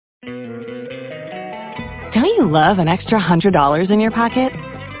Don't you love an extra $100 in your pocket?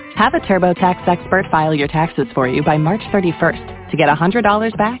 Have a TurboTax expert file your taxes for you by March 31st to get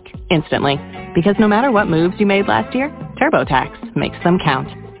 $100 back instantly. Because no matter what moves you made last year, TurboTax makes them count.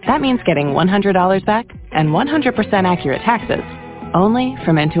 That means getting $100 back and 100% accurate taxes only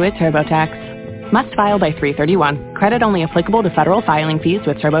from Intuit TurboTax. Must file by 3/31. Credit only applicable to federal filing fees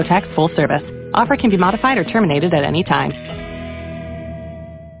with TurboTax full service. Offer can be modified or terminated at any time.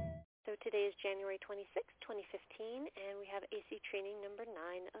 So today is January 26, 2015, and we have AC training number 9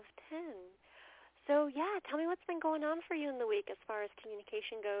 of 10. So yeah, tell me what's been going on for you in the week as far as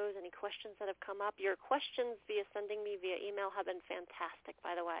communication goes, any questions that have come up. Your questions sending me via email have been fantastic,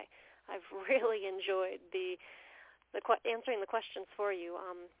 by the way. I've really enjoyed answering the questions for you.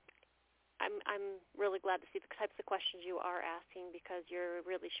 I'm really glad to see the types of questions you are asking because you're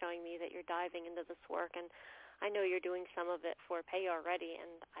really showing me that you're diving into this work, and I know you're doing some of it for pay already,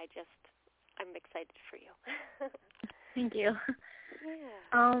 and I'm excited for you. Thank you.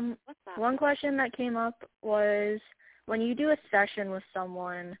 Yeah. What's that? One question that came up was when you do a session with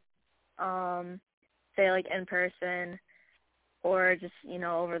someone, say like in person or just,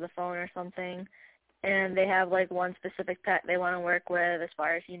 over the phone or something, and they have like one specific pet they want to work with as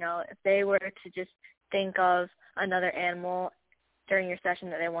far as, if they were to just think of another animal during your session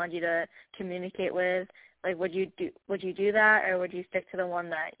that they wanted you to communicate with, like would you do that, or would you stick to the one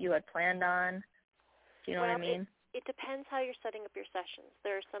that you had planned on? Do you know what I mean? It depends how you're setting up your sessions.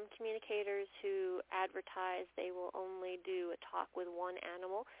 There are some communicators who advertise they will only do a talk with one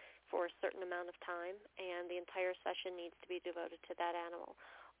animal for a certain amount of time, and the entire session needs to be devoted to that animal.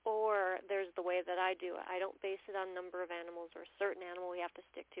 Or there's the way that I do it. I don't base it on number of animals or a certain animal we have to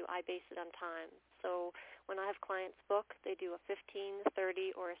stick to. I base it on time. So when I have clients book, they do a 15,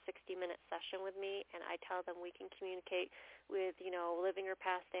 30, or a 60-minute session with me, and I tell them we can communicate with, living or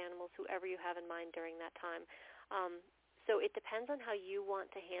past animals, whoever you have in mind during that time. So it depends on how you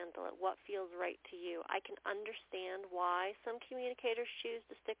want to handle it, what feels right to you. I can understand why some communicators choose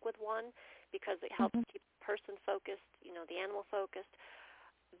to stick with one because it helps keep the person focused, the animal focused.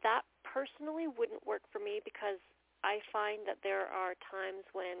 That personally wouldn't work for me because I find that there are times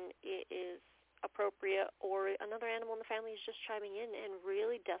when it is appropriate or another animal in the family is just chiming in and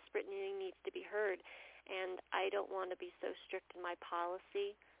really desperate needs to be heard. And I don't want to be so strict in my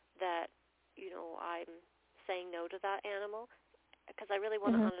policy that, I'm saying no to that animal because I really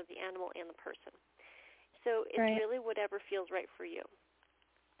want to honor the animal and the person. So it's really whatever feels right for you.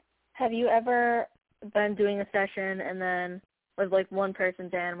 Have you ever been doing a session and then with like one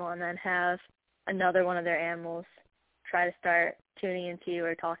person's animal and then have another one of their animals try to start tuning into you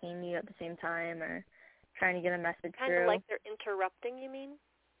or talking to you at the same time or trying to get a message kind through? Kind of like they're interrupting, you mean?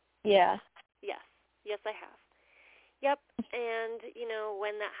 Yeah. Yes. Yes, I have. Yep, and,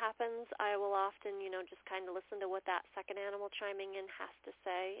 when that happens, I will often, just kind of listen to what that second animal chiming in has to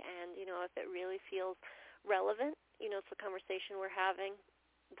say, and, if it really feels relevant, it's the conversation we're having,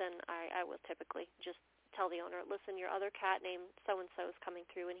 then I will typically just tell the owner, listen, your other cat named so-and-so is coming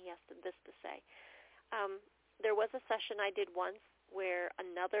through, and he has this to say. There was a session I did once where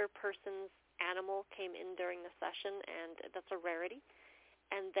another person's animal came in during the session, and that's a rarity,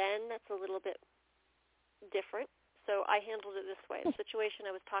 and then that's a little bit different. So I handled it this way. The situation,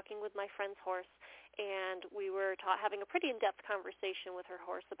 I was talking with my friend's horse, and we were having a pretty in-depth conversation with her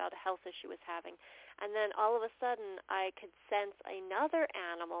horse about a health issue she was having. And then all of a sudden, I could sense another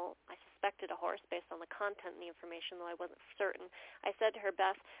animal. I suspected a horse based on the content and the information, though I wasn't certain. I said to her,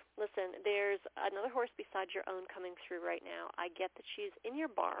 Beth, listen, there's another horse besides your own coming through right now. I get that she's in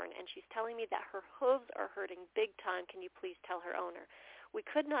your barn, and she's telling me that her hooves are hurting big time. Can you please tell her owner? We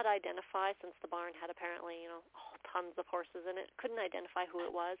could not identify, since the barn had apparently, tons of horses in it, couldn't identify who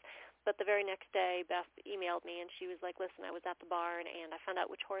it was. But the very next day, Beth emailed me, and she was like, listen, I was at the barn, and I found out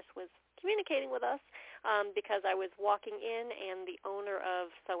which horse was communicating with us because I was walking in, and the owner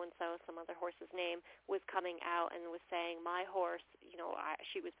of so-and-so, some other horse's name, was coming out and was saying, my horse,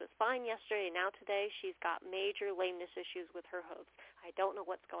 she was fine yesterday, and now today she's got major lameness issues with her hooves. I don't know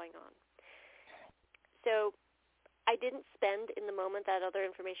what's going on. So I didn't spend, in the moment that other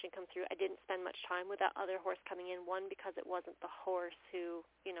information come through, I didn't spend much time with that other horse coming in, one, because it wasn't the horse who,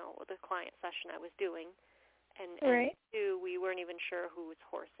 the client session I was doing, and two, we weren't even sure whose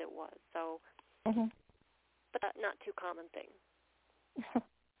horse it was. So, but not too common thing.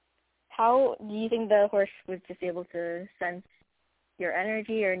 How do you think the horse was just able to sense your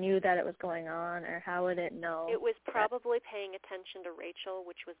energy or knew that it was going on, or how would it know? It was probably paying attention to Rachel,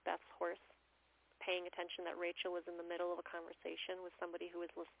 which was Beth's horse. Paying attention that Rachel was in the middle of a conversation with somebody who was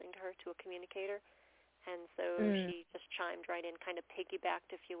listening to her, to a communicator. And so she just chimed right in, kind of piggybacked,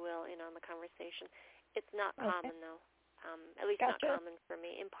 if you will, in on the conversation. It's not common, though, at least not common for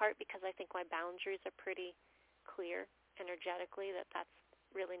me, in part because I think my boundaries are pretty clear energetically, that's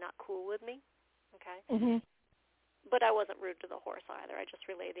really not cool with me, okay? Mhm. But I wasn't rude to the horse either. I just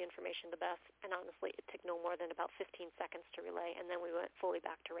relayed the information to Beth, and honestly, it took no more than about 15 seconds to relay, and then we went fully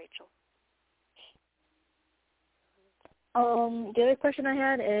back to Rachel. The other question I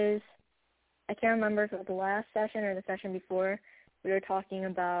had is, I can't remember if it was the last session or the session before, we were talking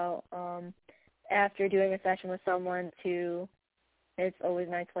about after doing a session with someone it's always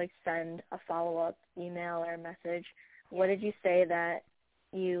nice to like send a follow-up email or message. What did you say that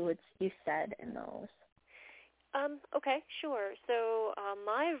you said in those? Okay, sure. So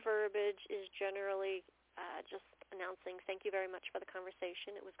my verbiage is generally just announcing, thank you very much for the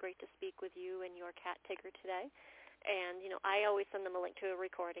conversation. It was great to speak with you and your cat Tigger today. And, I always send them a link to a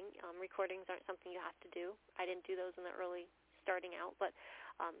recording. Recordings aren't something you have to do. I didn't do those in the early starting out, but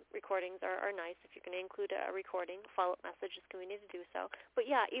recordings are nice. If you're going to include a recording, follow-up message is going to need to do so. But,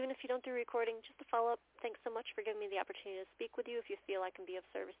 yeah, even if you don't do recording, just a follow-up, thanks so much for giving me the opportunity to speak with you. If you feel I can be of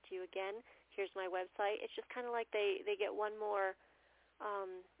service to you again, here's my website. It's just kind of like they get one more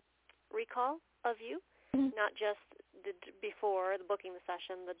recall of you, not just before the booking the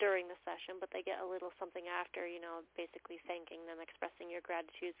session, the during the session, but they get a little something after, basically thanking them, expressing your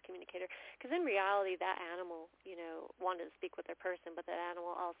gratitude as a communicator. Because in reality, that animal, wanted to speak with their person, but that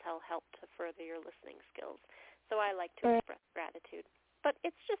animal also helped to further your listening skills. So I like to express gratitude. But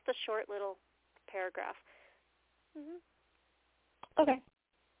it's just a short little paragraph. Mm-hmm. Okay.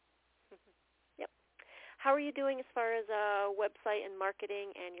 Yep. How are you doing as far as website and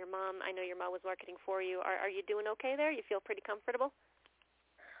marketing and your mom? I know your mom was marketing for you. Are you doing okay there? You feel pretty comfortable?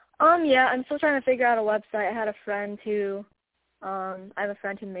 Yeah, I'm still trying to figure out a website. I had a friend who, I have a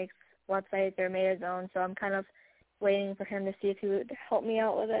friend who makes websites or made his own, so I'm kind of waiting for him to see if he would help me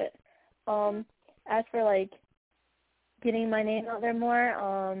out with it. As for, like, getting my name out there more,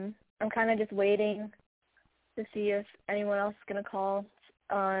 I'm kind of just waiting to see if anyone else is going to call,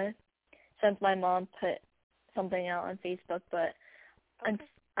 since my mom put something out on Facebook, but okay.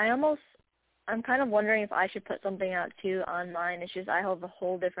 I'm kind of wondering if I should put something out too on mine. It's just I have a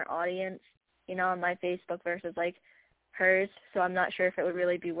whole different audience, on my Facebook versus like hers, so I'm not sure if it would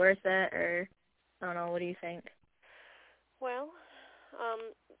really be worth it, or I don't know. What do you think? Well,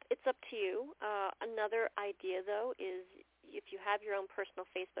 it's up to you. Another idea, though, is if you have your own personal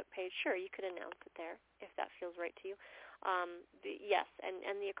Facebook page, sure, you could announce it there if that feels right to you. Yes,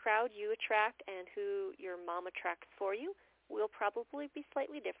 and the crowd you attract and who your mom attracts for you will probably be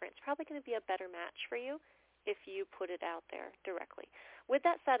slightly different. It's probably going to be a better match for you if you put it out there directly. With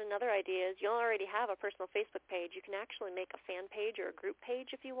that said, another idea is you already have a personal Facebook page. You can actually make a fan page or a group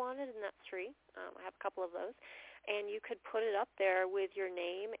page if you wanted, and that's free. I have a couple of those. And you could put it up there with your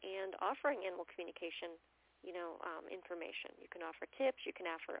name and offering animal communication, information. You can offer tips. You can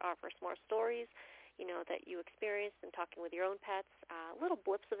offer some more stories, that you experienced in talking with your own pets, little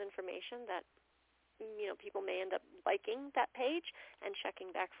blips of information that people may end up liking that page and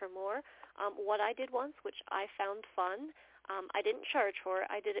checking back for more. What I did once, which I found fun, I didn't charge for it.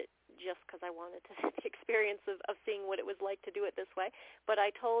 I did it just because I wanted to the experience of seeing what it was like to do it this way. But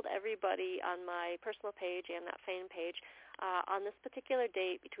I told everybody on my personal page and that fan page, on this particular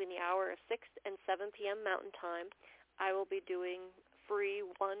date between the hour of 6 and 7 p.m. Mountain Time, I will be doing free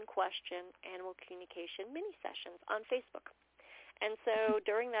one-question animal communication mini-sessions on Facebook. And so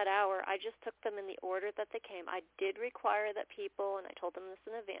during that hour, I just took them in the order that they came. I did require that people, and I told them this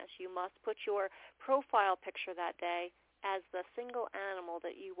in advance, you must put your profile picture that day as the single animal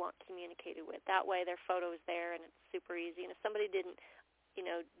that you want communicated with. That way their photo is there and it's super easy. And if somebody didn't,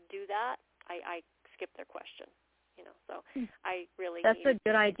 do that, I skipped their question. So I really That's a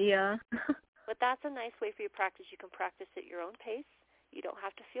good idea. But that's a nice way for you to practice. You can practice at your own pace. You don't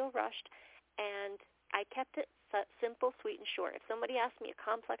have to feel rushed. And I kept it simple, sweet, and short. If somebody asked me a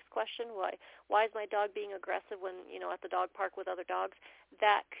complex question, why is my dog being aggressive when, at the dog park with other dogs,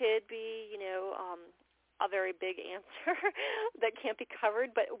 that could be, a very big answer that can't be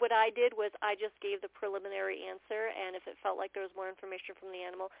covered. But what I did was I just gave the preliminary answer, and if it felt like there was more information from the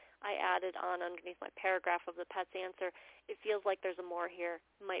animal, I added on underneath my paragraph of the pet's answer, it feels like there's a more here.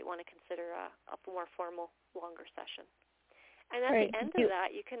 Might want to consider a more formal, longer session. And at the end of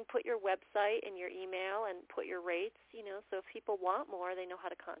that, you can put your website and your email and put your rates, so if people want more, they know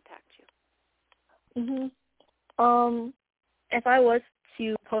how to contact you. If I was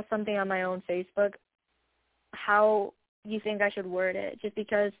to post something on my own Facebook, how do you think I should word it? Just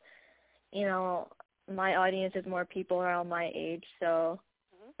because, my audience is more people around my age, so,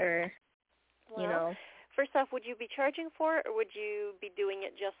 First off, would you be charging for it, or would you be doing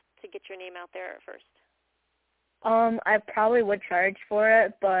it just to get your name out there at first? I probably would charge for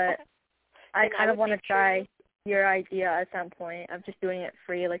it, but Okay. I Then kind of want to try curious. your idea at some point of just doing it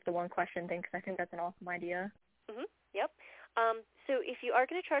free, like the one question thing, because I think that's an awesome idea. Yep. So if you are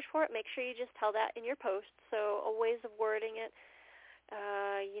going to charge for it, make sure you just tell that in your post. So ways of wording it,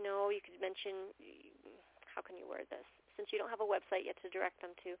 you could mention, how can you word this? Since you don't have a website yet to direct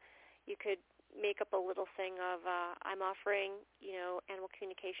them to, you could make up a little thing of, I'm offering, animal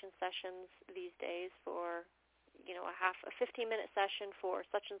communication sessions these days for, a 15-minute session for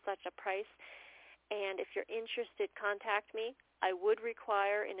such and such a price. And if you're interested, contact me. I would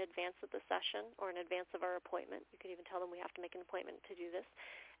require in advance of the session or in advance of our appointment, you could even tell them we have to make an appointment to do this,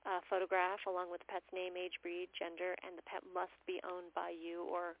 photograph along with the pet's name, age, breed, gender, and the pet must be owned by you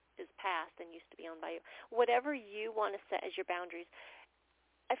or is passed and used to be owned by you. Whatever you want to set as your boundaries.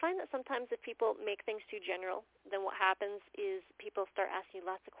 I find that sometimes if people make things too general, then what happens is people start asking you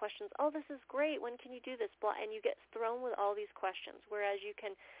lots of questions. Oh, this is great. When can you do this? Blah, and you get thrown with all these questions, whereas you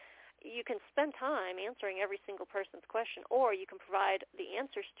can spend time answering every single person's question, or you can provide the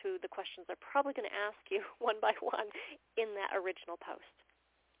answers to the questions they're probably going to ask you one by one in that original post.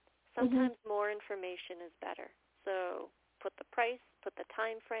 Sometimes more information is better. So put the price, put the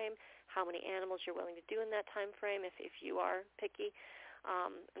time frame, how many animals you're willing to do in that time frame if you are picky.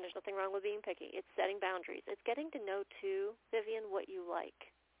 And there's nothing wrong with being picky. It's setting boundaries. It's getting to know, too, Vivian, what you like,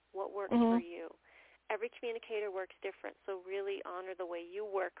 what works for you. Every communicator works different, so really honor the way you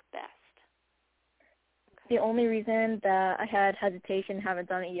work best. Okay. The only reason that I had hesitation and haven't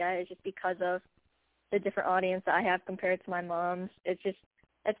done it yet is just because of the different audience that I have compared to my mom's. It's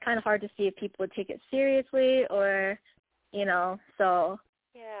kind of hard to see if people would take it seriously or, so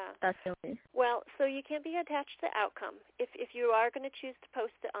yeah. that's the only. Well, so you can't be attached to the outcome. If you are going to choose to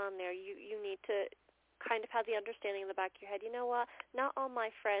post it on there, you need to kind of have the understanding in the back of your head, you know what, not all my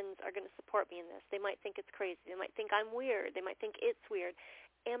friends are going to support me in this. They might think it's crazy. They might think I'm weird. They might think it's weird.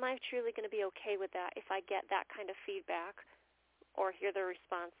 Am I truly going to be okay with that if I get that kind of feedback or hear their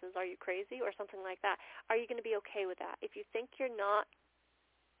responses? Are you crazy? Or something like that. Are you going to be okay with that? If you think you're not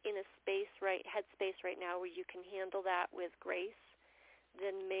in a headspace right now where you can handle that with grace,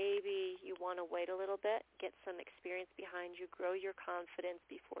 then maybe you want to wait a little bit, get some experience behind you, grow your confidence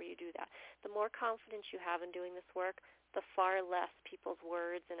before you do that. The more confidence you have in doing this work, the far less people's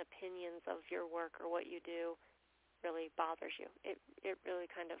words and opinions of your work or what you do really bothers you. It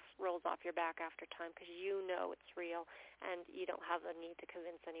really kind of rolls off your back after time because you know it's real and you don't have the need to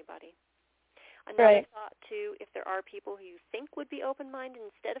convince anybody. Another thought, too, if there are people who you think would be open-minded,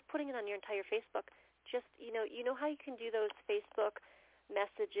 instead of putting it on your entire Facebook, just, you know how you can do those Facebook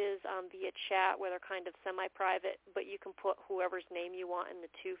messages via chat where they're kind of semi-private, but you can put whoever's name you want in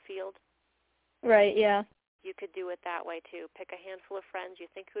the to field? Right, yeah. You could do it that way, too. Pick a handful of friends you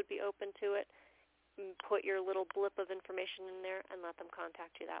think would be open to it, put your little blip of information in there, and let them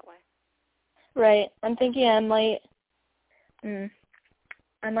contact you that way. Right. I'm thinking I might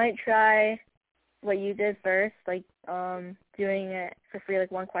try what you did first, like doing it for free,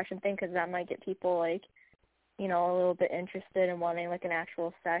 like one question thing, because that might get people, like, a little bit interested in wanting, like, an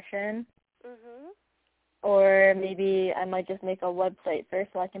actual session. Or maybe I might just make a website first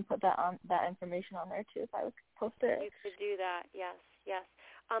so I can put that information on there, too, if I would post it. You could do that, yes.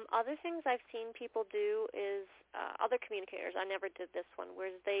 Other things I've seen people do is, other communicators, I never did this one, where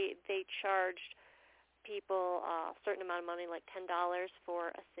they charged people a certain amount of money, like $10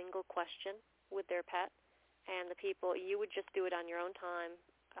 for a single question with their pet. And the people, you would just do it on your own time.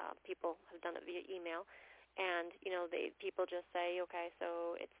 People have done it via email. And, people just say, okay,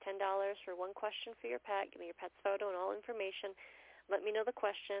 so it's $10 for one question for your pet. Give me your pet's photo and all information. Let me know the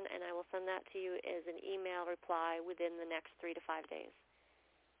question, and I will send that to you as an email reply within the next 3 to 5 days.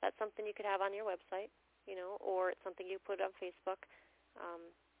 That's something you could have on your website, or it's something you put on Facebook.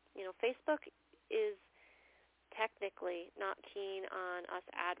 Facebook is technically not keen on us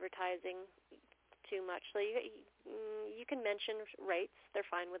advertising too much. So you can mention rates.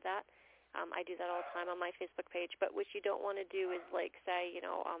 They're fine with that. I do that all the time on my Facebook page, but what you don't want to do is, like, say, you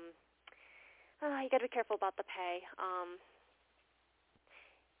got to be careful about the pay.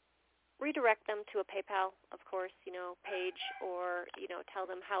 Redirect them to a PayPal, of course, page, or, tell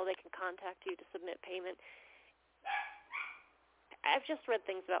them how they can contact you to submit payment. I've just read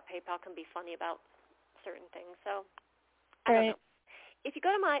things about PayPal can be funny about certain things, so I don't know. If you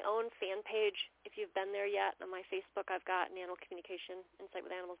go to my own fan page, if you've been there yet, on my Facebook, I've got an animal communication,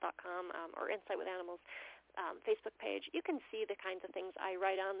 insightwithanimals.com, or Insight with Animals Facebook page. You can see the kinds of things I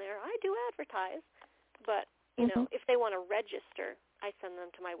write on there. I do advertise, but, if they want to register, I send them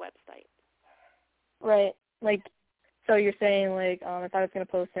to my website. Right. Like, so you're saying, like, if I was going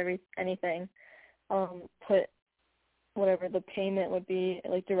to post anything, put whatever the payment would be,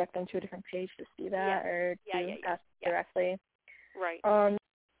 like, direct them to a different page to see that, or to ask directly. Right.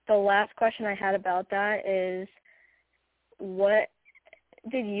 The last question I had about that is, what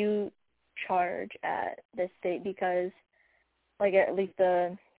did you charge at this state? Because, like, at least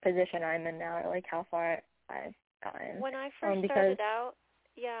the position I'm in now, like, how far I've gotten. When I first started out,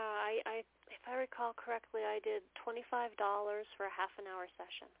 I if I recall correctly, I did $25 for a half an hour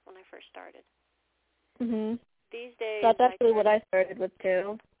session when I first started. Mhm. These days, that's actually what I started with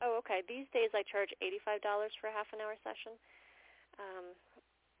too. Oh, okay. These days I charge $85 for a half an hour session.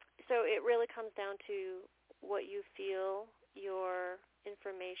 So it really comes down to what you feel your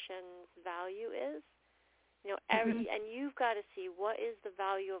information's value is. You know, and you've got to see what is the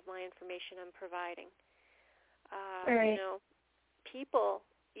value of my information I'm providing. Right. You know, people,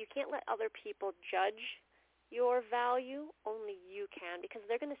 you can't let other people judge your value. Only you can, because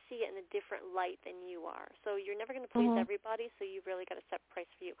they're going to see it in a different light than you are. So you're never going to please everybody, so you've really got to set price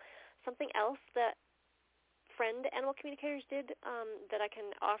for you. Something else that friend animal communicators did that I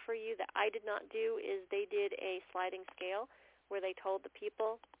can offer you that I did not do is they did a sliding scale where they told the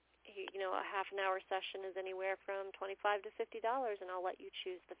people, you know, a half an hour session is anywhere from $25 to $50, and I'll let you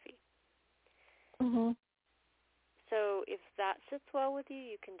choose the fee. Mhm. So if that sits well with you,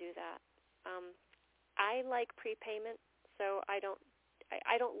 you can do that. I like prepayment, so I don't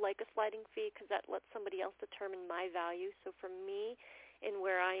like a sliding fee because that lets somebody else determine my value. So for me, in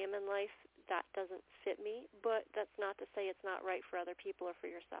where I am in life, that doesn't fit me. But that's not to say it's not right for other people or for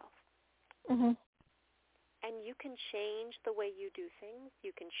yourself. Mhm. And you can change the way you do things.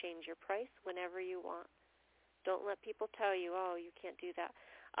 You can change your price whenever you want. Don't let people tell you, oh, you can't do that.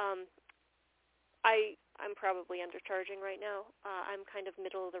 I'm probably undercharging right now. I'm kind of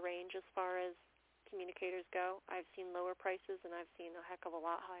middle of the range as far as communicators go. I've seen lower prices, and I've seen a heck of a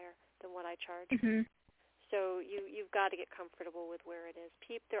lot higher than what I charge. Mhm. So you've got to get comfortable with where it is.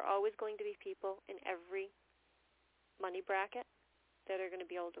 There are always going to be people in every money bracket that are going to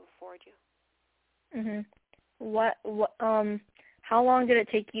be able to afford you. Mhm. How long did it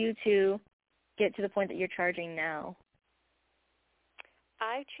take you to get to the point that you're charging now?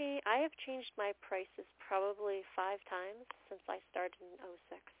 I have changed my prices probably 5 times since I started in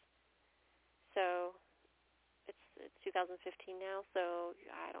 2006. So it's 2015 now, so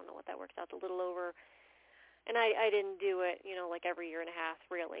I don't know what that works out to, a little over. And I didn't do it, you know, like every year and a half,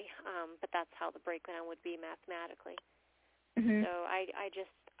 really. But that's how the breakdown would be mathematically. Mhm. So I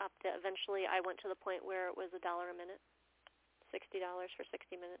just upped it. Eventually, I went to the point where it was $1 a minute, $60 for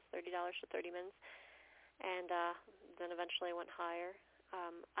 60 minutes, $30 for 30 minutes, and then eventually I went higher.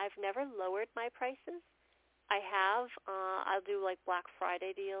 I've never lowered my prices. I have. I'll do like Black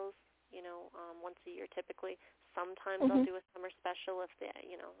Friday deals, you know, once a year typically. Sometimes I'll do a summer special if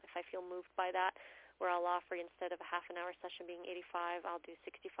I feel moved by that, where I'll offer, instead of a half an hour session being $85, I'll do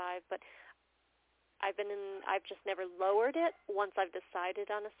 $65. But I've just never lowered it once I've decided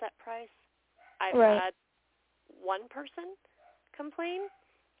on a set price. I've had one person complain,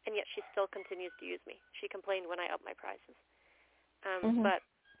 and yet she still continues to use me. She complained when I upped my prices. But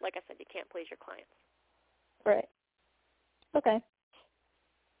like I said, you can't please your clients. Right. Okay.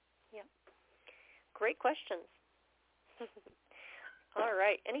 Yeah. Great questions. All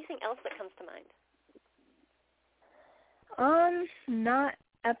right. Anything else that comes to mind? Not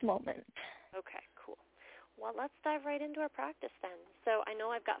at the moment. Okay, cool. Well, let's dive right into our practice then. So I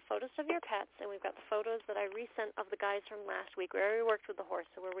know I've got photos of your pets, and we've got the photos that I resent of the guys from last week. We already worked with the horse,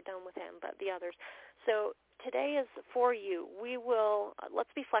 so we're done with him, but the others. So today is for you. We will,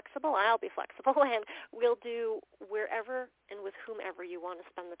 let's be flexible. I'll be flexible, and we'll do wherever and with whomever you want to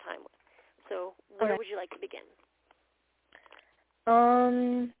spend the time with. So where would you like to begin?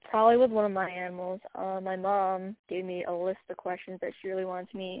 Probably with one of my animals. My mom gave me a list of questions that she really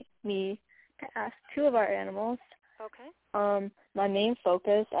wants me to ask 2 of our animals. Okay. My main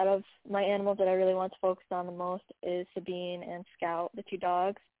focus out of my animals that I really want to focus on the most is Sabine and Scout, the 2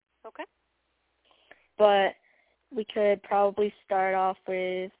 dogs. Okay. But we could probably start off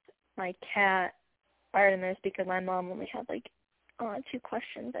with my cat, Artemis, because my mom only had 2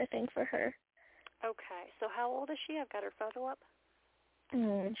 questions, I think, for her. Okay. So how old is she? I've got her photo up.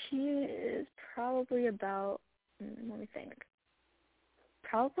 She is probably about, let me think,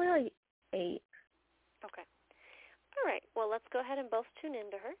 probably 8. Okay. All right. Well, let's go ahead and both tune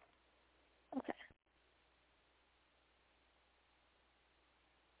into her. Okay.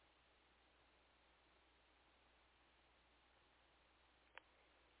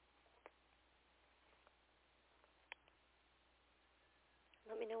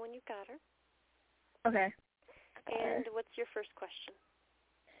 Let me know when you've got her. Okay. And what's your first question?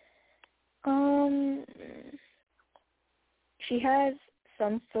 She has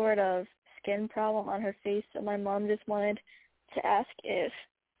some sort of skin problem on her face, so my mom just wanted to ask if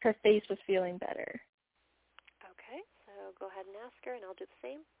her face was feeling better. Okay, so go ahead and ask her, and I'll do the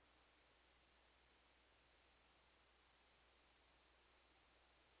same.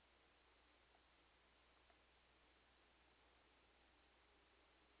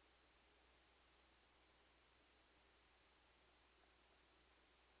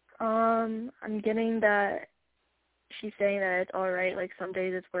 I'm getting that she's saying that it's all right. Like some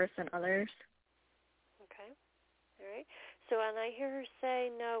days it's worse than others. Okay, all right. So, and I hear her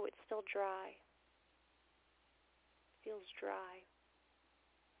say, no, it's still dry. Feels dry.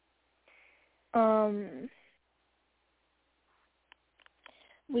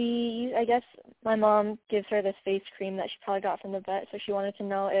 I guess my mom gives her this face cream that she probably got from the vet, so she wanted to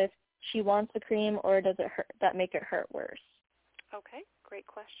know if she wants the cream or does it hurt, that make it hurt worse. Okay, great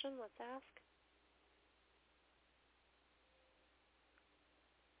question. Let's ask.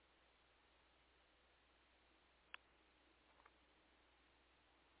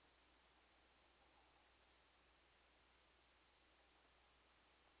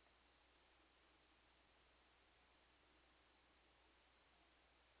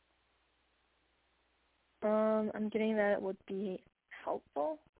 I'm getting that it would be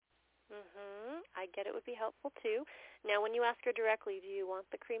helpful. I get it would be helpful, too. Now, when you ask her directly, do you want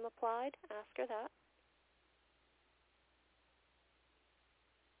the cream applied? Ask her that.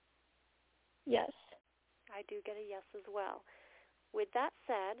 Yes. I do get a yes as well. With that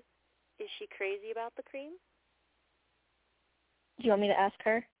said, is she crazy about the cream? Do you want me to ask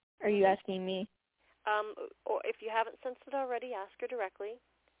her? Or are you asking me? Or if you haven't sensed it already, ask her directly.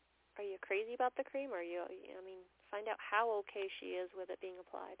 Are you crazy about the cream? Or find out how okay she is with it being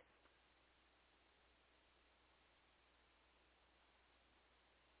applied.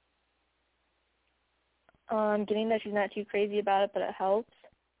 I'm getting that she's not too crazy about it, but it helps.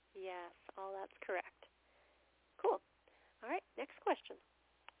 Yes, all that's correct. Cool. All right, next question.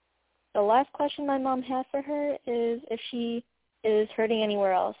 The last question my mom has for her is if she is hurting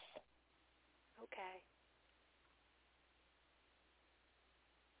anywhere else. Okay.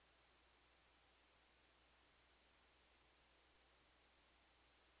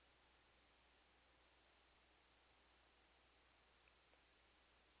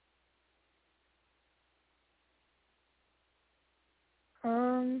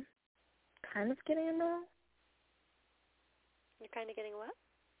 Kind of getting a no. You're kind of getting what?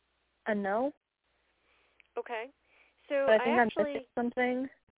 A no? Okay. So But I think actually, I'm missing something.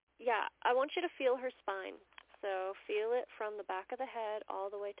 Yeah, I want you to feel her spine. So feel it from the back of the head all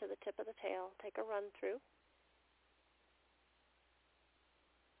the way to the tip of the tail. Take a run through.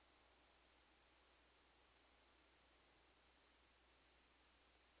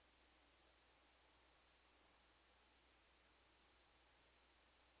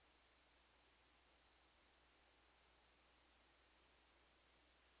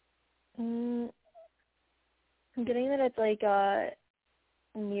 I'm getting that it's like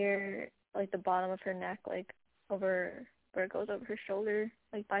near like the bottom of her neck, like over where it goes over her shoulder,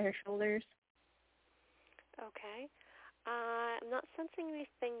 like by her shoulders. Okay. I'm not sensing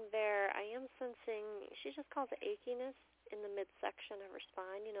anything there. I am sensing, she just calls it achiness in the midsection of her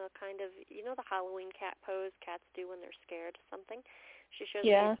spine, kind of, the Halloween cat pose cats do when they're scared of something. She shows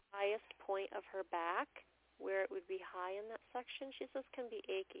Yeah. the highest point of her back, where it would be high in that section. She says can be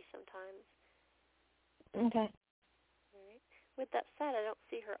achy sometimes. Okay. All right. With that said, I don't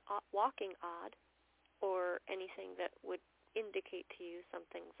see her walking odd or anything that would indicate to you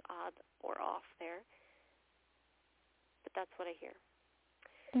something's odd or off there. But that's what I hear.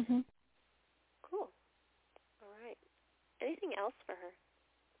 Cool. All right. Anything else for her?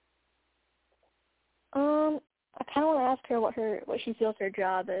 I kind of want to ask her what she feels her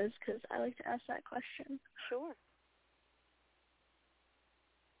job is, because I like to ask that question. Sure.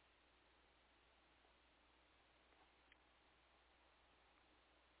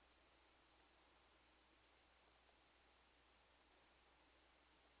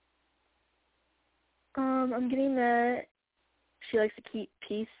 I'm getting that she likes to keep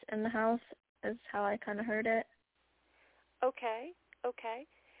peace in the house, is how I kind of heard it. Okay.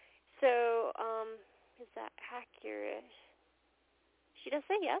 So, is that accurate? She does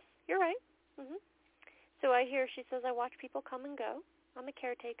say yes. You're right. So I hear she says, I watch people come and go. I'm a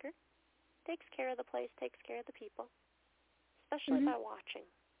caretaker. Takes care of the place, takes care of the people, especially by watching.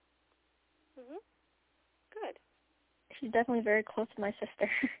 Good. She's definitely very close to my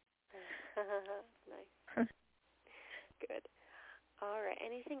sister. Nice. Good. All right.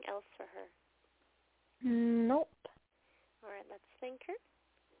 Anything else for her? Nope. All right, let's thank her.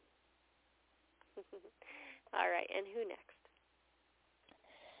 All right, and who next?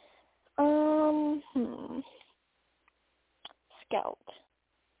 Scout.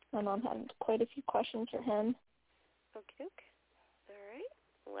 My mom had quite a few questions for him. Okie doke. All right,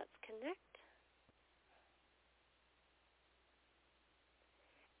 let's connect.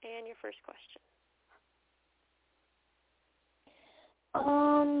 And your first question.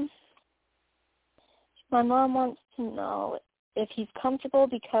 My mom wants to know if he's comfortable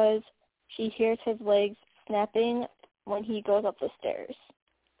because she hears his legs snapping when he goes up the stairs.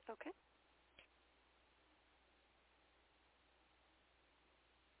 Okay.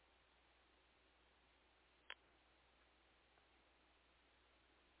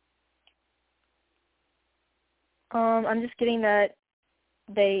 I'm just getting that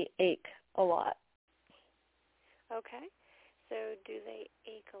they ache a lot. Okay. So do they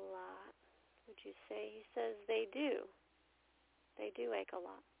ache a lot? Would you say he says they do? They do ache a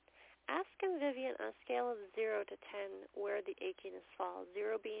lot. Ask him, Vivian, on a scale of 0 to 10, where the achiness falls.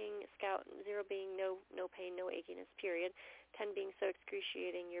 0 being Scout, 0 being no pain, no achiness, period. 10 being so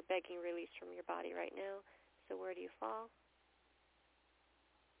excruciating, you're begging release from your body right now. So where do you fall?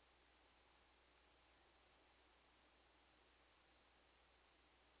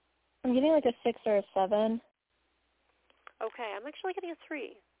 I'm getting like a 6 or a 7. Okay, I'm actually getting a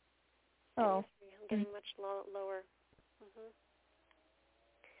 3. Oh. I'm getting much lower. Mm-hmm.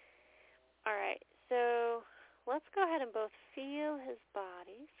 All right, so let's go ahead and both feel his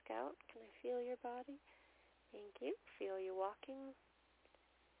body. Scout, can I feel your body? Thank you. Feel you walking.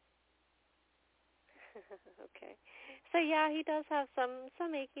 Okay. So yeah, he does have some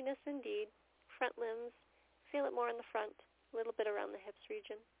achiness indeed. Front limbs. Feel it more in the front, a little bit around the hips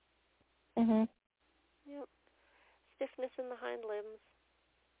region. Mhm. Yep. Stiffness in the hind limbs.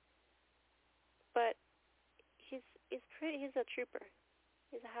 But he's a trooper.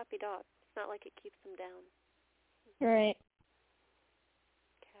 He's a happy dog. It's not like it keeps him down. Right.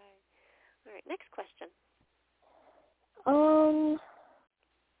 Okay. All right, next question.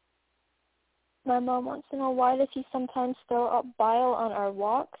 My mom wants to know, why does he sometimes throw up bile on our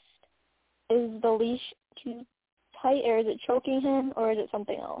walks? Is the leash too tight, or is it choking him, or is it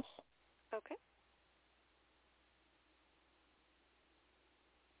something else? Okay.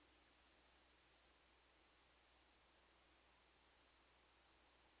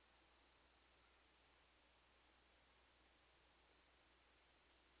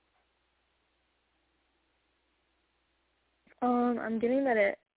 I'm getting that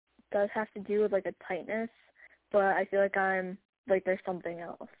it does have to do with like a tightness, but I feel like there's something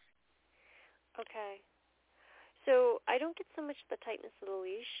else. Okay. So I don't get so much the tightness of the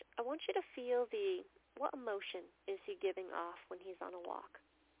leash. I want you to feel what emotion is he giving off when he's on a walk?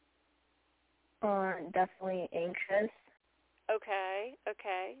 Definitely anxious. Okay.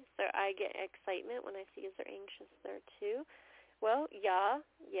 So I get excitement when I see is there anxious there too. Well, yeah,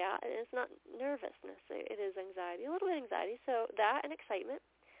 it is not nervousness. It is anxiety, a little bit of anxiety. So that and excitement.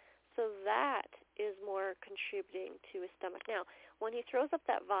 So that is more contributing to his stomach. Now, when he throws up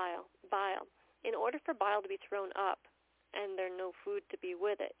that bile, in order for bile to be thrown up and there's no food to be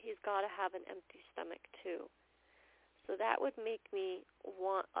with it, he's got to have an empty stomach too. So that would make me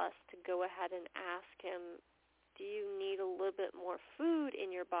want us to go ahead and ask him, do you need a little bit more food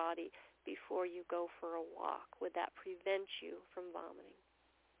in your body before you go for a walk? Would that prevent you from vomiting?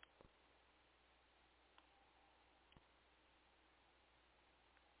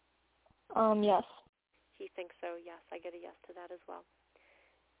 Yes. He thinks so, yes. I get a yes to that as well.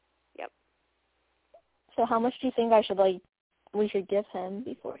 Yep. So how much do you think we should give him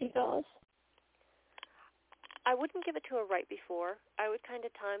before he goes? I wouldn't give it to her right before. I would kind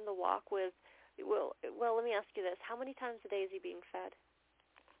of time the walk with, well, let me ask you this. How many times a day is he being fed?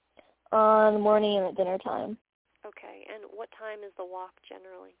 In the morning and at dinner time. Okay, and what time is the walk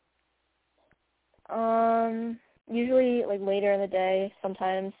generally? Usually like later in the day,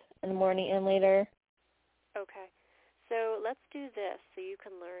 sometimes in the morning and later. Okay, so let's do this so you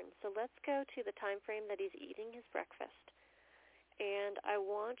can learn. So let's go to the time frame that he's eating his breakfast, and I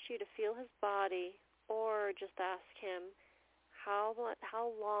want you to feel his body, or just ask him, how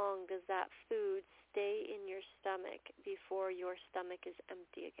long does that food stay in your stomach before your stomach is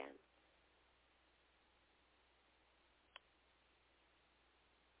empty again?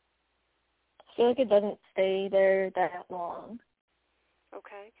 I feel like it doesn't stay there that long.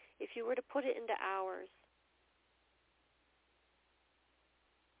 Okay, if you were to put it into hours.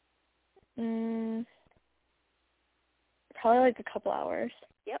 Probably like a couple hours.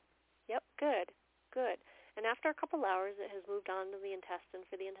 Yep, good. And after a couple hours, it has moved on to the intestine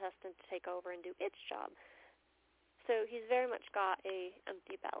for the intestine to take over and do its job. So he's very much got a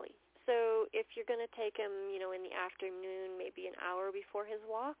empty belly. So if you're going to take him, in the afternoon, maybe an hour before his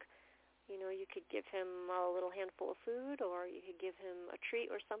walk, you could give him a little handful of food, or you could give him a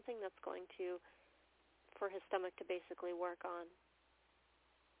treat or something that's going to, for his stomach to basically work on.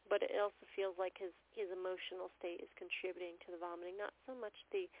 But it also feels like his emotional state is contributing to the vomiting, not so much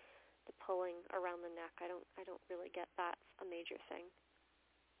the pulling around the neck. I don't really get that's a major thing.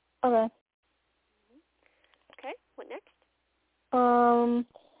 Okay. Okay, what next?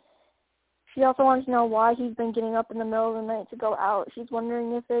 She also wants to know why he's been getting up in the middle of the night to go out. She's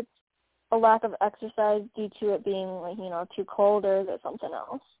wondering if it's a lack of exercise due to it being, too cold, or is it something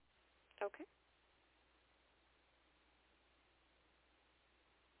else? Okay.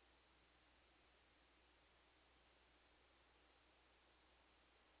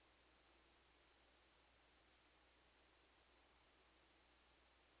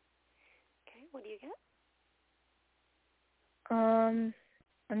 Okay, what do you get?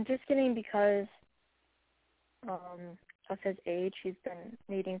 I'm just getting because of his age, he's been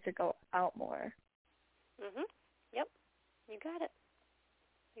needing to go out more. Yep. You got it.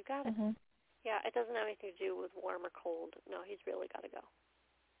 You got it. Mhm. Yeah, it doesn't have anything to do with warm or cold. No, he's really got to go.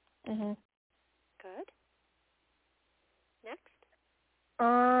 Mhm. Good. Next.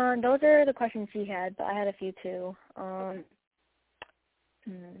 Those are the questions he had, but I had a few too. Let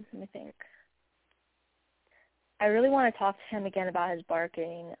me think. I really want to talk to him again about his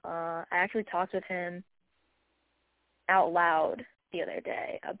barking. I actually talked with him out loud the other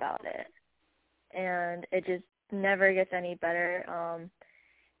day about it, and it just never gets any better.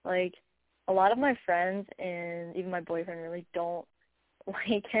 A lot of my friends and even my boyfriend really don't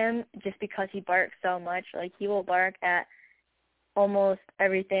like him just because he barks so much. Like, he will bark at almost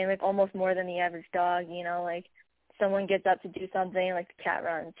everything, almost more than the average dog, someone gets up to do something, like the cat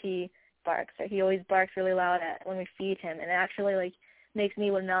runs, he barks, or he always barks really loud at when we feed him, and it actually, makes me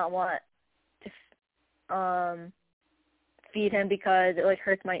not want to feed him because it,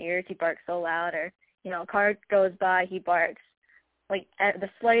 hurts my ears, he barks so loud, or, a car goes by, he barks, at the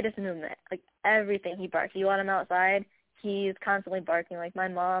slightest movement, everything he barks. You let him outside, he's constantly barking. My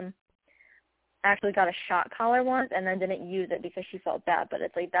mom actually got a shock collar once and then didn't use it because she felt bad, but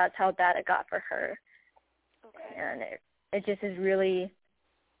it's that's how bad it got for her. Okay. And it just is really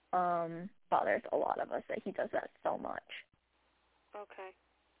bothers a lot of us that he does that so much. Okay.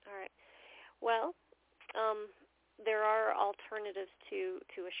 All right. Well, there are alternatives to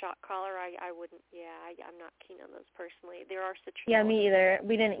a shock collar. I wouldn't. Yeah, I'm not keen on those personally. There are citronella. Yeah, me either.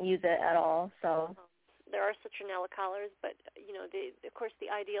 We didn't use it at all. So. There are citronella collars, but of course,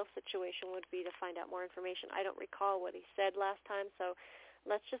 the ideal situation would be to find out more information. I don't recall what he said last time, so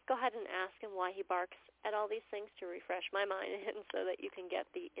let's just go ahead and ask him why he barks at all these things to refresh my mind, and so that you can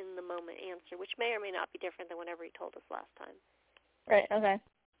get the in-the-moment answer, which may or may not be different than whatever he told us last time. Right. Okay.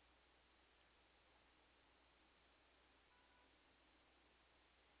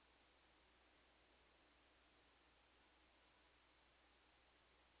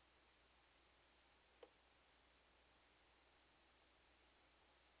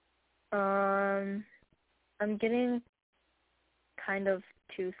 I'm getting kind of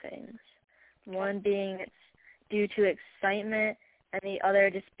two things. Okay. One being it's due to excitement, and the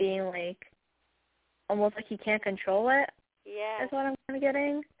other just being almost like he can't control it. Yes. That's what I'm kind of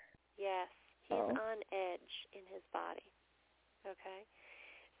getting. Yes. He's on edge in his body. Okay.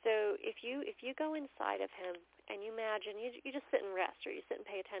 So if you go inside of him and you imagine you just sit and rest, or you sit and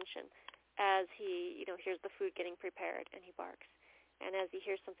pay attention as he hears the food getting prepared and he barks, and as he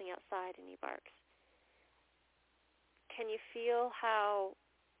hears something outside and he barks. Can you feel how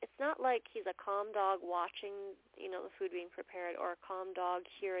it's not like he's a calm dog watching, the food being prepared, or a calm dog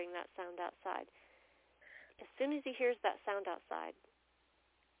hearing that sound outside? As soon as he hears that sound outside,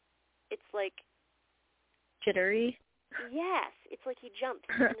 it's like jittery. Yes, it's like he jumps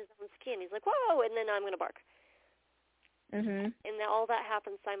in his own skin. He's like, whoa, and then I'm going to bark. Mhm. And all that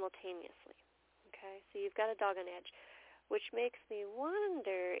happens simultaneously. Okay, so you've got a dog on edge, which makes me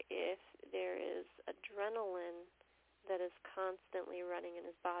wonder if there is adrenaline that is constantly running in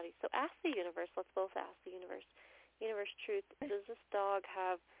his body. So ask the universe. Let's both ask the universe. Universe truth, does this dog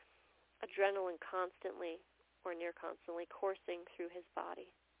have adrenaline constantly or near constantly coursing through his body?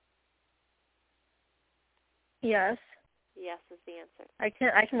 Yes. Yes is the answer. I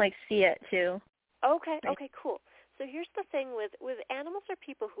can see it too. Okay, cool. So here's the thing with animals or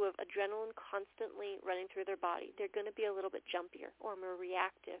people who have adrenaline constantly running through their body. They're going to be a little bit jumpier or more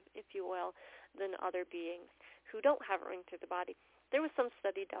reactive, if you will, than other beings who don't have it running through the body. there was some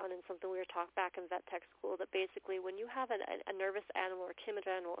study done and something we were taught back in vet tech school that basically when you have a nervous animal or timid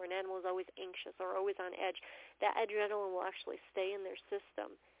animal or an animal is always anxious or always on edge, that adrenaline will actually stay in their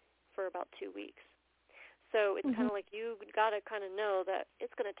system for about 2 weeks. So it's kind of like you got to kind of know that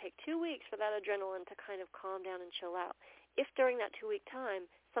it's going to take 2 weeks for that adrenaline to kind of calm down and chill out. If during that 2-week time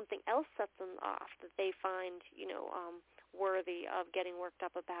something else sets them off that they find, worthy of getting worked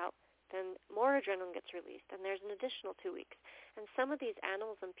up about, then more adrenaline gets released, and there's an additional 2 weeks. And some of these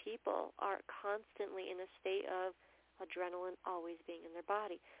animals and people are constantly in a state of adrenaline always being in their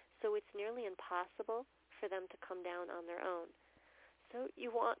body. So it's nearly impossible for them to come down on their own. So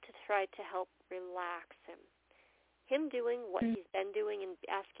you want to try to help relax him. Him doing what he's been doing and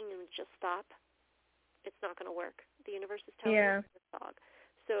asking him to just stop, it's not going to work. The universe is telling you it's a dog.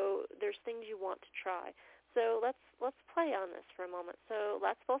 So there's things you want to try. So let's play on this for a moment. So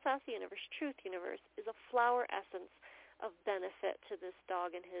let's both ask the universe. Truth universe, is a flower essence of benefit to this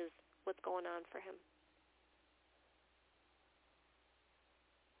dog and what's going on for him?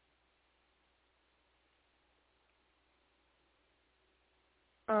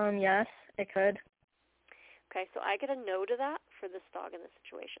 Yes, it could. Okay, so I get a no to that for this dog in this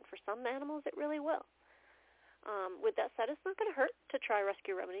situation. For some animals, it really will. With that said, it's not going to hurt to try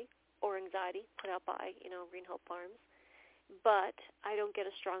Rescue Remedy or Anxiety put out by, Green Hope Farms, but I don't get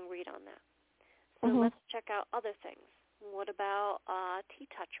a strong read on that. So let's check out other things. What about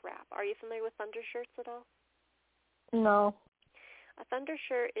T-Touch wrap? Are you familiar with Thunder shirts at all? No. A Thunder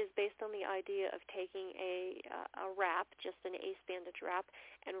shirt is based on the idea of taking a wrap, just an ace bandage wrap,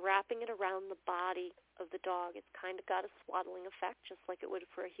 and wrapping it around the body of the dog. It's kind of got a swaddling effect, just like it would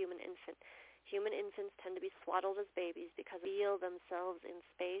for a human infant. Human infants tend to be swaddled as babies because they feel themselves in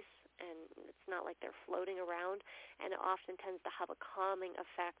space, and it's not like they're floating around, and it often tends to have a calming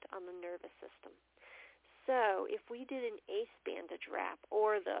effect on the nervous system. So if we did an ace bandage wrap,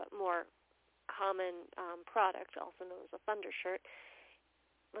 or the more common product, also known as a Thunder shirt,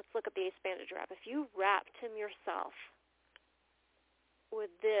 let's look at the ace bandage wrap. If you wrapped him yourself,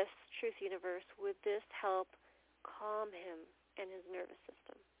 would this, Truth Universe, would this help calm him and his nervous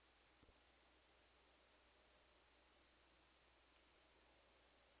system?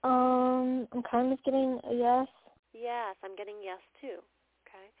 I'm kind of getting a yes. Yes, I'm getting yes too.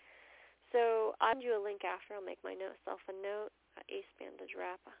 Okay. So I'll send you a link after. I'll make myself a note, ace bandage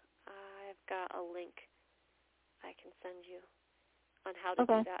wrap. I've got a link I can send you on how to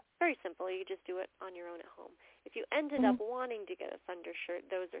do that. Very simple. You just do it on your own at home. If you ended up wanting to get a Thunder shirt,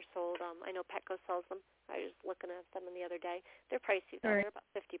 those are sold. I know Petco sells them. I was looking at them the other day. They're pricey though. They're about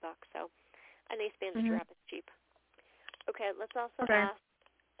 $50. So an ace bandage wrap is cheap. Okay, let's also ask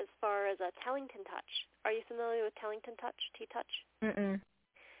as far as Tellington Touch. Are you familiar with Tellington Touch, T-Touch?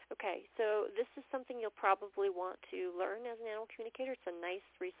 Okay, so this is something you'll probably want to learn as an animal communicator. It's a nice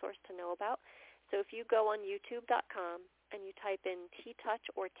resource to know about. So if you go on YouTube.com and you type in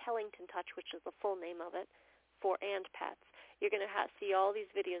T-Touch or Tellington Touch, which is the full name of it, for and pets, you're going to see all these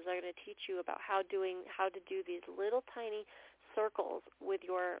videos that are going to teach you about how to do these little tiny circles with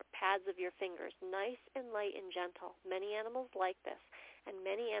your pads of your fingers, nice and light and gentle. Many animals like this. And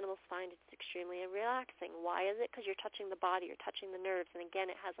many animals find it's extremely relaxing. Why is it? Because you're touching the body, you're touching the nerves, and again,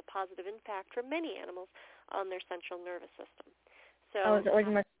 it has a positive impact for many animals on their central nervous system. So, is it like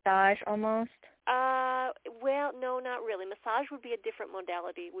a massage almost? Well, no, not really. Massage would be a different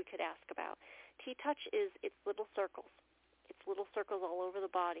modality we could ask about. T-Touch it's little circles. It's little circles all over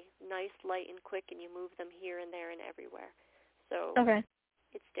the body, nice, light, and quick, and you move them here and there and everywhere. So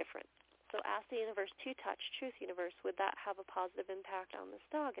it's different. So ask the universe, T-Touch, Truth Universe, would that have a positive impact on this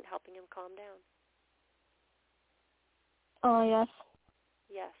dog and helping him calm down? Yes.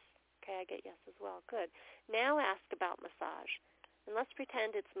 Yes. Okay, I get yes as well. Good. Now ask about massage. And let's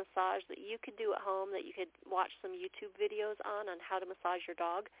pretend it's massage that you could do at home, that you could watch some YouTube videos on how to massage your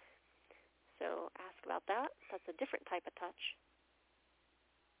dog. So ask about that. That's a different type of touch.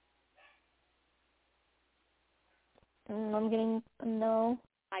 I'm getting a no.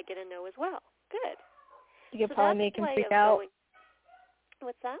 I get a no as well. Good. You could probably make him freak out.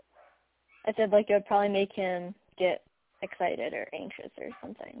 What's that? I said, it would probably make him get excited or anxious or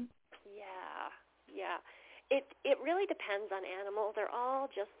something. Yeah. It really depends on animal. They're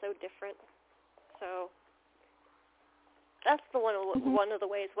all just so different. So that's one of the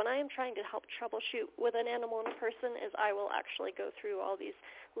ways. When I am trying to help troubleshoot with an animal and a person is I will actually go through all these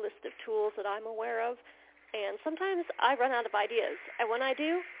list of tools that I'm aware of. And sometimes I run out of ideas. And when I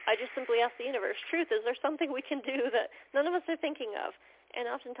do, I just simply ask the universe, Truth, is there something we can do that none of us are thinking of?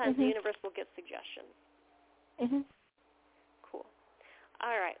 And oftentimes the universe will give suggestions. Cool.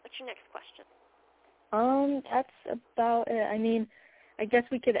 All right, what's your next question? That's about it. I mean, I guess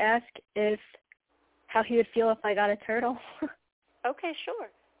we could ask how he would feel if I got a turtle. Okay, sure.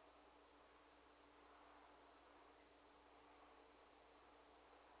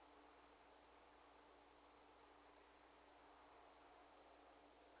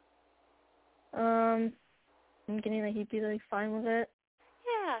 I'm getting that he'd be like fine with it.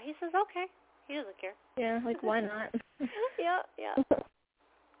 Yeah, he says okay. He doesn't care. Yeah, like why not? Yeah.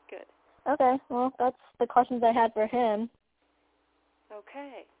 Good. Okay, well, that's the questions I had for him.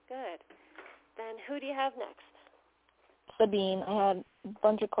 Okay, good. Then who do you have next? Sabine. I had a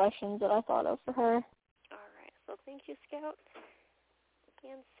bunch of questions that I thought of for her. All right, so thank you, Scout.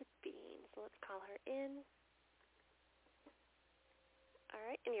 And Sabine. So let's call her in. All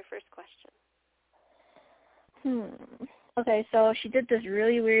right, and your first question. Okay, so she did this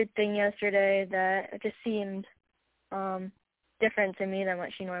really weird thing yesterday that just seemed different to me than what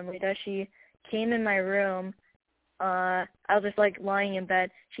she normally does. She came in my room. I was just like lying in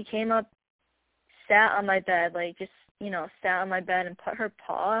bed. She came up, sat on my bed, like just sat on my bed and put her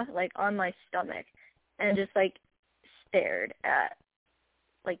paw like on my stomach, and just like stared at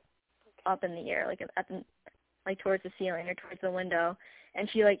like up in the air, like at the like towards the ceiling or towards the window, and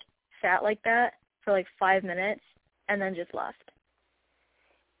she like sat like that for like 5 minutes and then just left.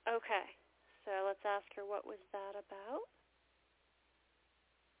 Okay, so let's ask her, what was that about?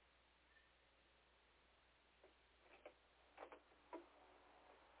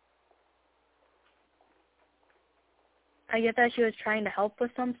 I get that she was trying to help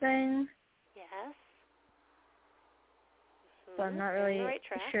with something. Yes. But I'm not really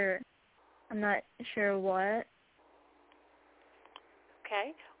sure. I'm not sure what.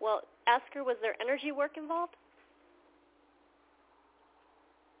 Okay. Well, ask her, was there energy work involved?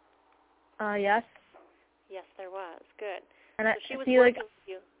 Yes. Yes, there was. Good. And so she was working with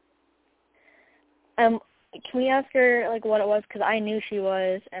you. Can we ask her like what it was? Because I knew she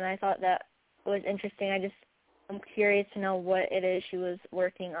was, and I thought that was interesting. I'm curious to know what it is she was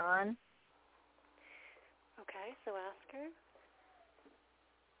working on. Okay, so ask her.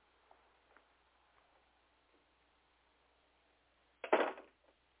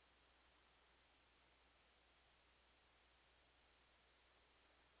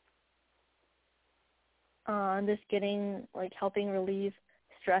 I'm just helping relieve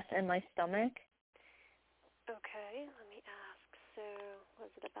stress in my stomach. Okay, let me ask. So, was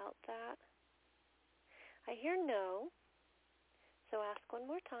it about that? I hear no. So ask one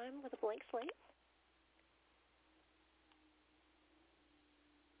more time with a blank slate.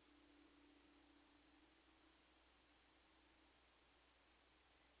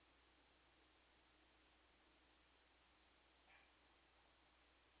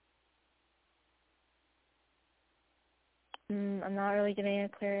 I'm not really getting a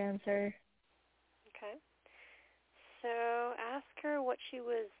clear answer. Okay. So ask her what she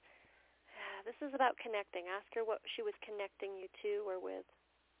was, this is about connecting. Ask her what she was connecting you to or with.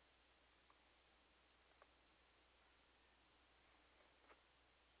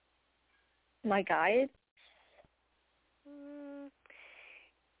 My guide?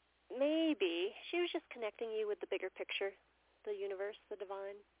 Maybe. She was just connecting you with the bigger picture, the universe, the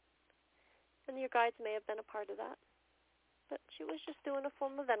divine. And your guides may have been a part of that. But she was just doing a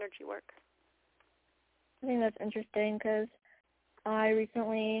form of energy work. I think that's interesting because I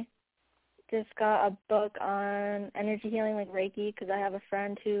recently just got a book on energy healing, like Reiki, because I have a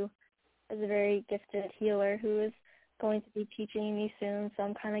friend who is a very gifted healer who is going to be teaching me soon, so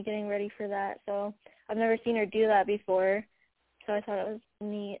I'm kind of getting ready for that. So I've never seen her do that before, so I thought it was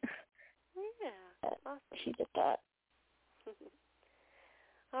neat. Yeah, awesome. She did that.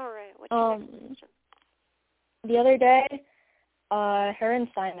 All right, what's your next question? The other day, her and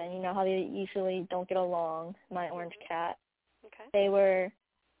Simon, you know how they usually don't get along, my orange cat. Okay. They were,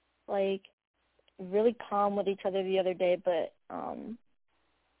 like, really calm with each other the other day, but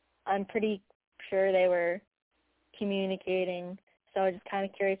I'm pretty sure they were communicating, so I was just kind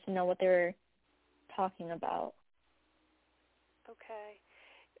of curious to know what they were talking about. Okay.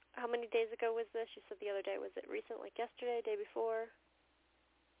 How many days ago was this? You said the other day. Was it recent, like yesterday, day before?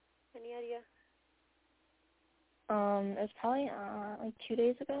 Any idea? It was probably like 2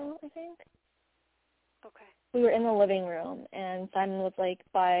 days ago, I think. Okay. We were in the living room, and Simon was like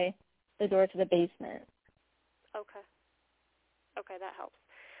by the door to the basement. Okay. Okay, that helps.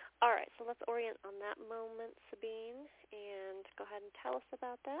 All right, so let's orient on that moment, Sabine, and go ahead and tell us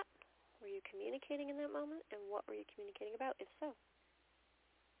about that. Were you communicating in that moment, and what were you communicating about, if so?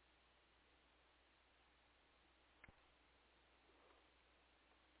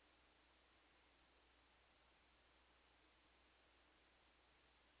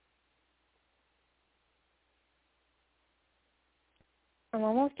 I'm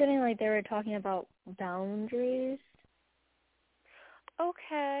almost getting like they were talking about boundaries.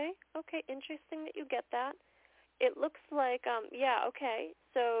 Okay, interesting that you get that. It looks like, yeah, okay.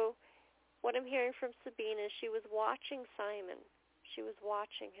 So what I'm hearing from Sabine is she was watching Simon. She was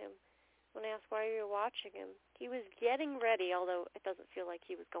watching him. When I asked why you were watching him, he was getting ready, although it doesn't feel like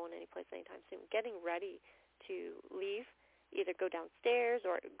he was going anyplace anytime soon, getting ready to leave, either go downstairs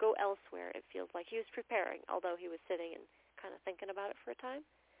or go elsewhere. It feels like he was preparing, although he was sitting and kind of thinking about it for a time.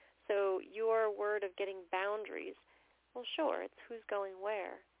 So your word of getting boundaries, well, sure, it's who's going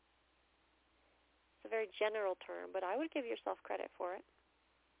where. It's a very general term, but I would give yourself credit for it.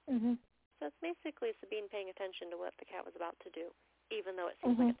 Mhm. So it's basically Sabine paying attention to what the cat was about to do, even though it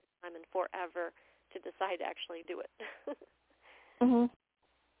seems like it took time and forever to decide to actually do it. Mhm.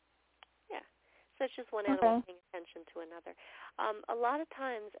 Yeah. So it's just one animal paying attention to another. A lot of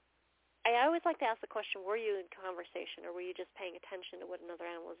times, I always like to ask the question, were you in conversation or were you just paying attention to what another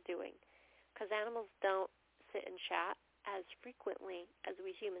animal is doing? Because animals don't sit and chat as frequently as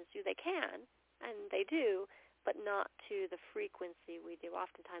we humans do. They can, and they do, but not to the frequency we do.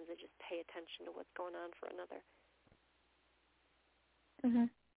 Oftentimes they just pay attention to what's going on for another. Mhm.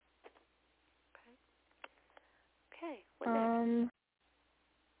 Okay, what next?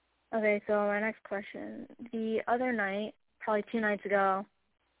 Okay, so my next question. The other night, probably 2 nights ago,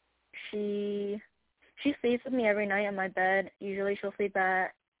 she sleeps with me every night in my bed. Usually she'll sleep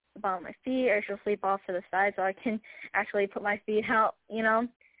at the bottom of my feet or she'll sleep off to the side so I can actually put my feet out, you know?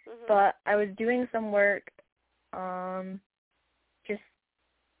 Mm-hmm. But I was doing some work, just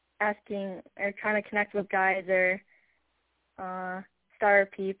asking or trying to connect with guys or star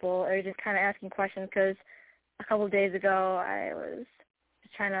people or just kind of asking questions because a couple of days ago I was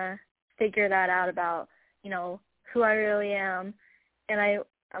just trying to figure that out about, you know, who I really am. And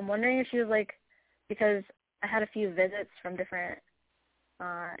I'm wondering if she was like, because I had a few visits from different,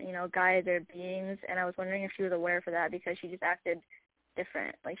 you know, guys or beings, and I was wondering if she was aware for that because she just acted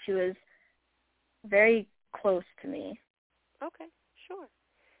different. Like she was very close to me. Okay, sure.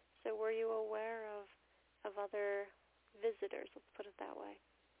 So were you aware of other visitors, let's put it that way?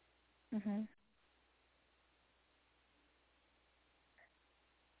 Mhm.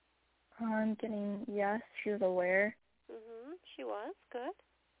 I'm getting yes, she was aware. Mhm. She was good.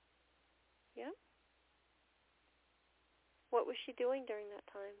 Yeah. What was she doing during that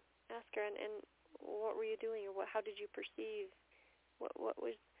time? Ask her, and what were you doing, or how did you perceive? What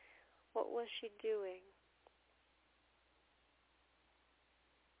was she doing?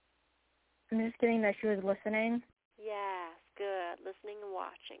 I'm just getting that she was listening. Yes, good. Listening and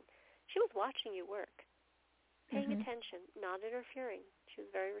watching. She was watching you work, paying attention, not interfering. She was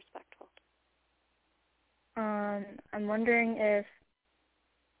very respectful. I'm wondering if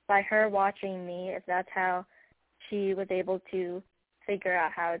by her watching me, if that's how she was able to figure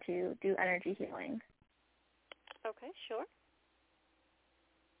out how to do energy healing. Okay, sure.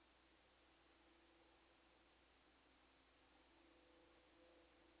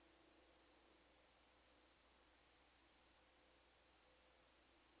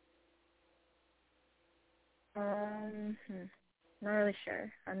 Not really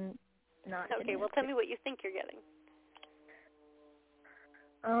sure. I'm not Okay, getting well, it. tell me what you think you're getting.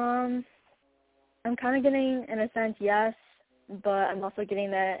 I'm kind of getting, in a sense, yes, but I'm also getting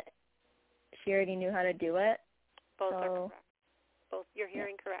that she already knew how to do it. Both are correct. Both, you're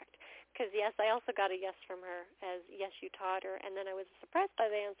hearing correct. Because, yes, I also got a yes from her as, yes, you taught her. And then I was surprised by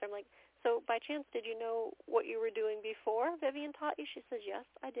the answer. I'm like, so by chance, did you know what you were doing before Vivian taught you? She says, yes,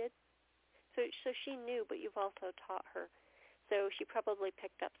 I did. So she knew, but you've also taught her. So she probably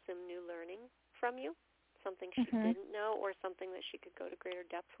picked up some new learning from you, something she didn't know or something that she could go to greater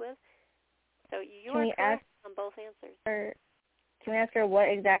depth with. So you are correct on both answers. Can we ask her what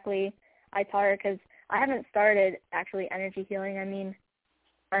exactly I taught her? Because I haven't started actually energy healing. I mean,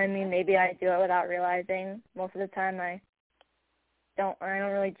 maybe I do it without realizing. Most of the time, I don't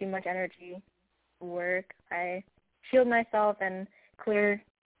really do much energy work. I shield myself and clear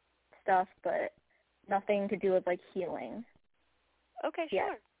stuff, but nothing to do with like healing. Okay,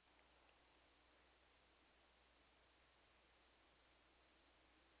 sure.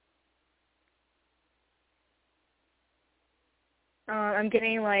 I'm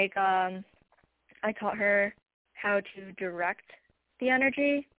getting like I taught her how to direct the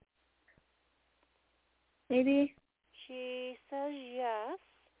energy. Maybe. She says yes.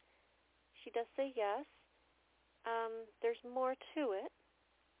 She does say yes. There's more to it.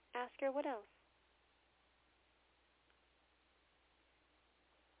 Ask her what else.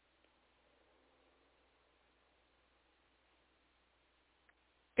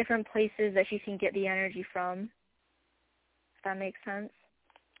 Different places that she can get the energy from, if that makes sense.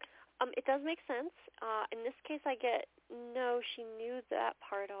 It does make sense. In this case, I get, no, she knew that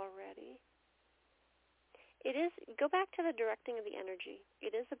part already. It is, go back to the directing of the energy.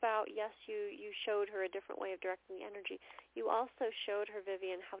 It is about, yes, you showed her a different way of directing the energy. You also showed her,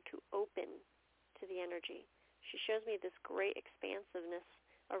 Vivian, how to open to the energy. She shows me this great expansiveness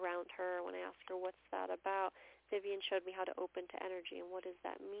around her. When I ask her, what's that about? Vivian showed me how to open to energy. And what does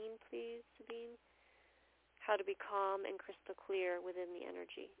that mean, please, Sabine? How to be calm and crystal clear within the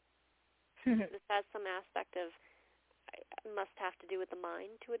energy. This has some aspect of, must have to do with the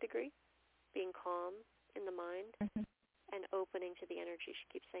mind to a degree, being calm in the mind and opening to the energy. She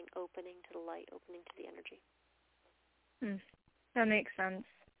keeps saying opening to the light, opening to the energy. That makes sense.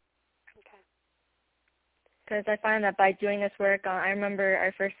 Okay. Because I find that by doing this work, I remember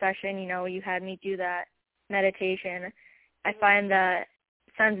our first session, you had me do that meditation. I find that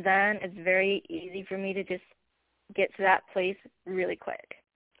since then, it's very easy for me to just get to that place really quick.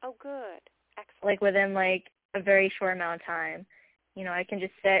 Oh, good. Excellent. Like within a very short amount of time. I can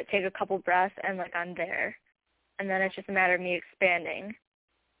just sit, take a couple breaths, and I'm there. And then it's just a matter of me expanding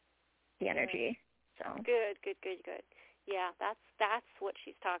the energy. So Good. Yeah, that's what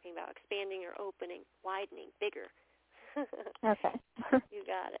she's talking about. Expanding or opening, widening, bigger. Okay. You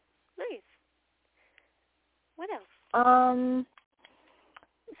got it. Nice. What else?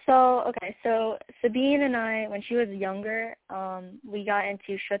 So Sabine and I, when she was younger, we got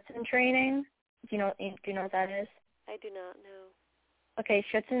into Schutzen training. Do you know what that is? I do not know. Okay,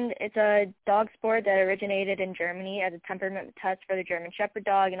 Schutzen, it's a dog sport that originated in Germany as a temperament test for the German Shepherd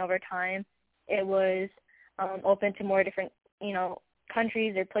dog, and over time it was open to more different,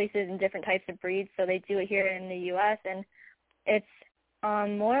 countries or places and different types of breeds. So they do it here in the U.S., and it's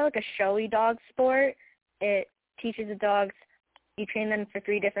more like a showy dog sport. It teaches the dogs, you train them for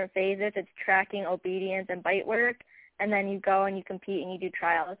 3 different phases. It's tracking, obedience, and bite work, and then you go and you compete and you do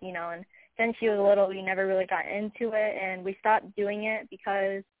trials, and since she was little, we never really got into it, and we stopped doing it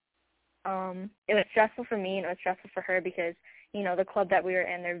because it was stressful for me and it was stressful for her because, the club that we were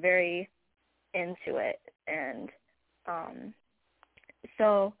in, they're very into it. And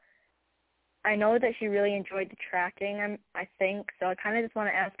so I know that she really enjoyed the tracking, I think, so I kind of just want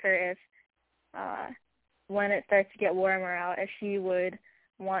to ask her if when it starts to get warmer out, if she would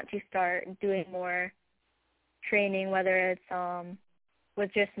want to start doing more training, whether it's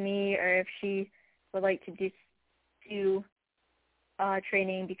with just me or if she would like to do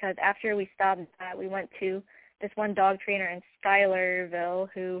training, because after we stopped that, we went to this one dog trainer in Schuylerville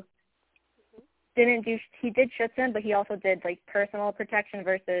who he did Schutzen, but he also did personal protection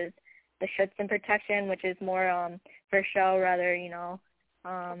versus the Schutzen protection, which is more for show rather,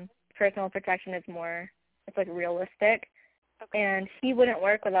 personal protection is more, it's realistic. Okay. And he wouldn't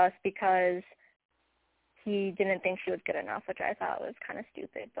work with us because he didn't think she was good enough, which I thought was kind of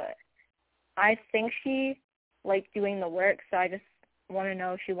stupid. But I think she liked doing the work, so I just want to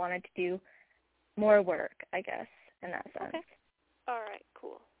know if she wanted to do more work, I guess, in that sense. Okay. All right,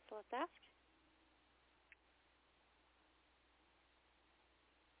 cool. So let's ask.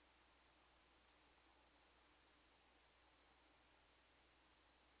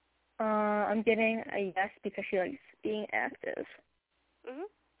 I'm getting a yes because she likes being active.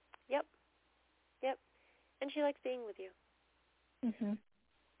 Yep. And she likes being with you.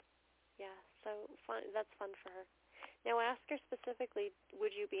 Yeah, so fun. That's fun for her. Now ask her specifically,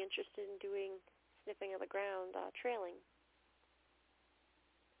 would you be interested in doing sniffing of the ground, trailing?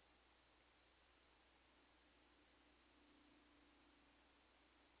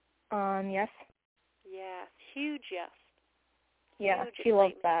 Yes. Yes, huge yes. Yeah, huge she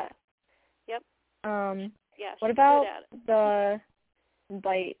loves that. Yep. Yeah. What about the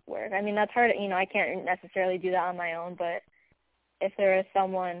bite work? I mean, that's hard. I can't necessarily do that on my own, but if there is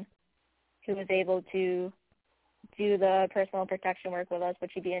someone who was able to do the personal protection work with us,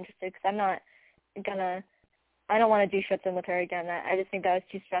 would she be interested? Because I don't want to do Schutzen with her again. I just think that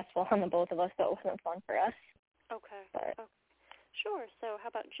was too stressful on the both of us, so it wasn't fun for us. Okay. But, okay. Sure. So how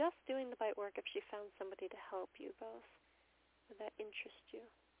about just doing the bite work if she found somebody to help you both? Would that interest you?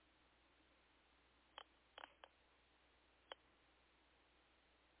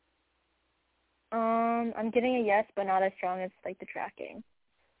 I'm getting a yes, but not as strong as the tracking.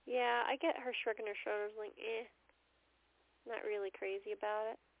 Yeah, I get her shrugging her shoulders not really crazy about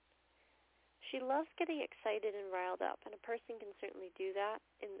it. She loves getting excited and riled up, and a person can certainly do that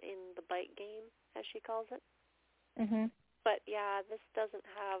in the bite game, as she calls it. But yeah, this doesn't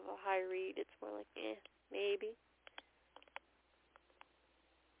have a high read. It's more maybe.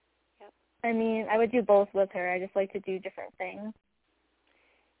 Yep. I mean, I would do both with her. I just like to do different things.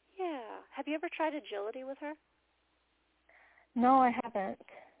 Yeah. Have you ever tried agility with her? No, I haven't.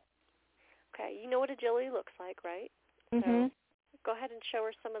 Okay, you know what agility looks like, right? Mhm. So go ahead and show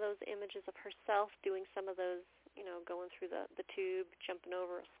her some of those images of herself doing some of those, going through the tube, jumping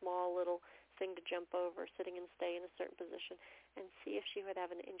over a small little thing to jump over, sitting and stay in a certain position, and see if she would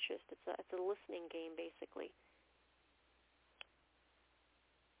have an interest. It's a listening game, basically.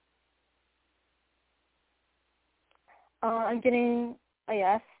 I'm getting a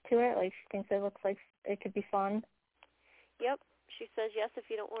yes to it. Like, she thinks it looks like it could be fun. Yep, she says yes if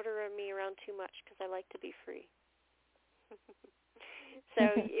you don't order me around too much because I like to be free. So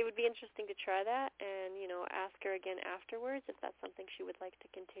it would be interesting to try that and, ask her again afterwards if that's something she would like to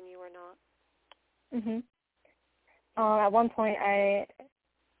continue or not. Mhm. At one point, I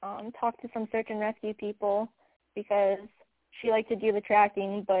talked to some search and rescue people because she liked to do the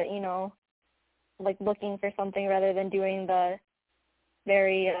tracking, but, like looking for something rather than doing the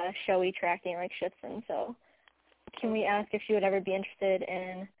very showy tracking like Shipson. So can we ask if she would ever be interested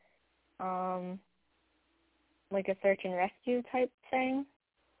in like a search and rescue type thing?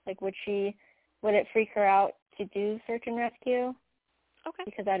 Like would it freak her out to do search and rescue? Okay.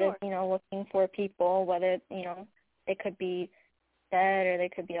 Because that sure. is, looking for people, whether, they could be dead or they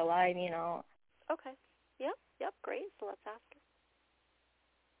could be alive, Okay. Yep, great. So let's ask her.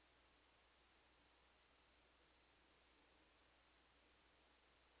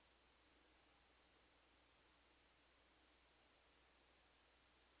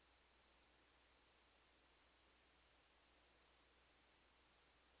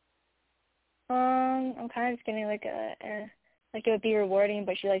 I'm kind of just getting like like it would be rewarding,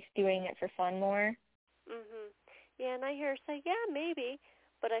 but she likes doing it for fun more. Mhm. Yeah, and I hear her say, "Yeah, maybe,"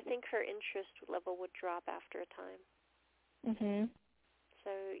 but I think her interest level would drop after a time. Mhm.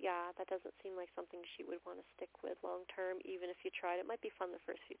 So yeah, that doesn't seem like something she would want to stick with long term. Even if you tried, it might be fun the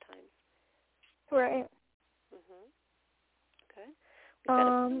first few times. Right. Mhm. Okay. We've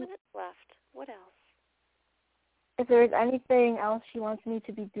got a few minutes left. What else? If there's anything else she wants me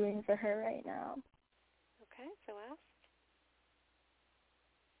to be doing for her right now. Okay, so ask.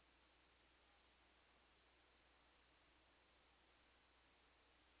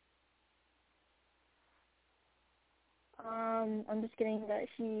 I'm just getting that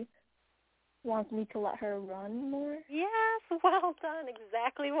she wants me to let her run more. Yes, well done.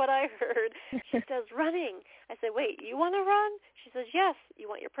 Exactly what I heard. She says, running. I said, wait, you want to run? She says, yes. You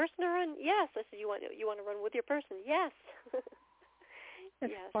want your person to run? Yes. I said, you want to run with your person? Yes.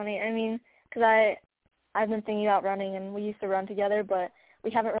 It's yes. funny. I mean, because I've been thinking about running, and we used to run together, but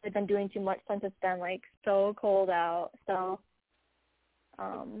we haven't really been doing too much since it's been, like, so cold out. So,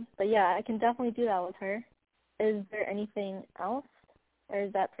 but yeah, I can definitely do that with her. Is there anything else, or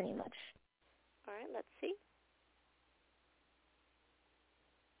is that pretty much? All right, let's see.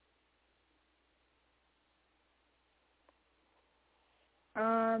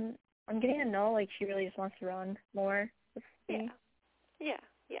 I'm getting to know, like, she really just wants to run more with me. Yeah.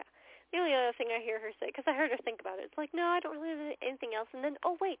 The only other thing I hear her say, because I heard her think about it, it's like, no, I don't really have anything else. And then,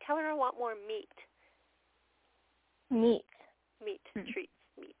 oh, wait, tell her I want more meat. Meat. Treats,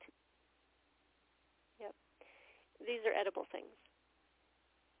 meat. Yep. These are edible things.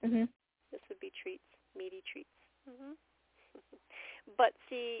 Mhm. This would be treats, meaty treats. Mhm. But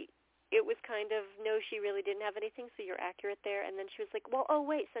see, it was kind of, no, she really didn't have anything, so you're accurate there. And then she was like, well, oh,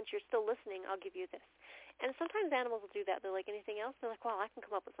 wait, since you're still listening, I'll give you this. And sometimes animals will do that. They're like, anything else? They're like, well, I can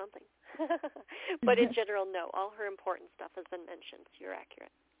come up with something. But in general, no. All her important stuff has been mentioned. So you're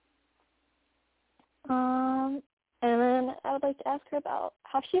accurate. And then I would like to ask her about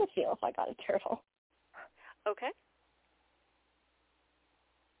how she would feel if I got a turtle. Okay.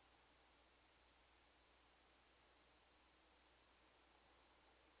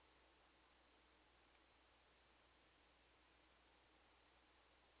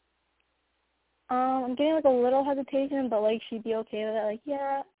 I'm getting like a little hesitation, but like she'd be okay with it. Like,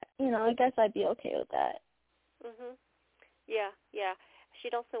 yeah, I guess I'd be okay with that. Mhm. Yeah.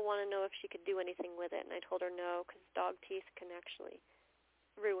 She'd also want to know if she could do anything with it, and I told her no, because dog teeth can actually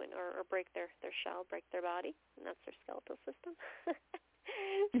ruin or break their shell, break their body, and that's their skeletal system.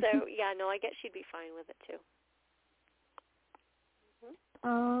 So yeah, no, I guess she'd be fine with it too.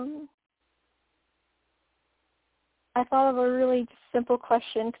 Mm-hmm. I thought of a really simple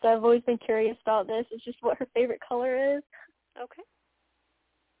question because I've always been curious about this. It's just what her favorite color is. Okay.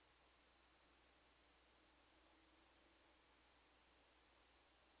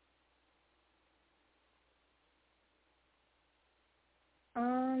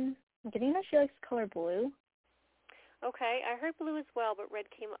 I'm getting that she likes color blue. Okay, I heard blue as well, but red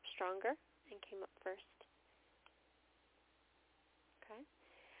came up stronger and came up first. Okay.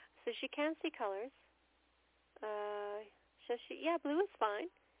 So she can see colors. Blue is fine.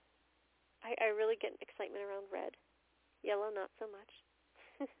 I really get excitement around red. Yellow, not so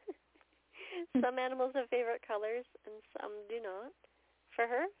much. Some animals have favorite colors, and some do not. For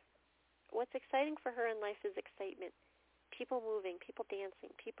her, what's exciting for her in life is excitement. People moving, people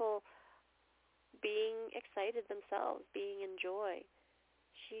dancing, people being excited themselves, being in joy.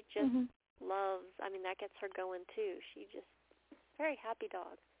 She just loves, that gets her going too. She just, very happy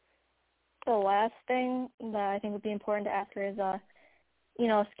dog. The last thing that I think would be important to ask her is,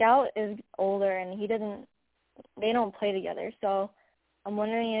 Scout is older and they don't play together. So I'm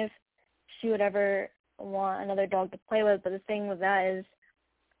wondering if she would ever want another dog to play with. But the thing with that is,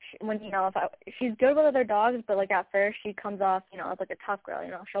 she's good with other dogs, but like at first she comes off, as like a tough girl.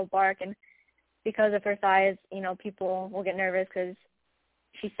 She'll bark, and because of her size, people will get nervous because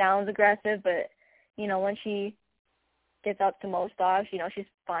she sounds aggressive. But when she gets up to most dogs, she's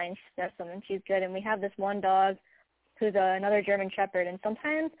fine. She sniffs them and she's good. And we have this one dog who's another German Shepherd, and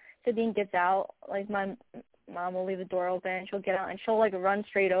sometimes Sabine gets out. Like my mom will leave the door open, she'll get out and she'll like run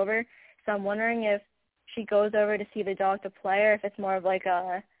straight over. So I'm wondering if she goes over to see the dog to play, or if it's more of like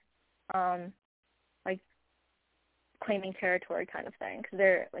a like claiming territory kind of thing, because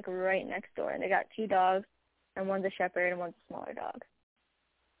they're like right next door and they got two dogs, and one's a Shepherd and one's a smaller dog.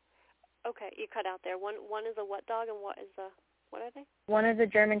 Okay, you cut out there. One is a what dog, and what are they? One is a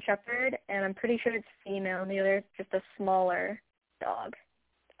German Shepherd, and I'm pretty sure it's female, and the other is just a smaller dog.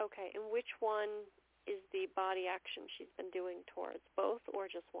 Okay, and which one is the body action she's been doing towards? Both or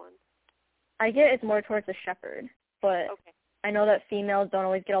just one? I get it's more towards the Shepherd, but okay. I know that females don't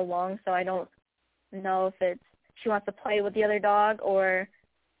always get along, so I don't know if it's she wants to play with the other dog, or,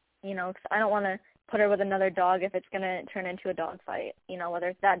 'cause I don't want to put her with another dog if it's going to turn into a dog fight, whether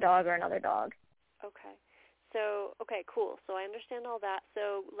it's that dog or another dog. Okay. So, okay, cool. So I understand all that.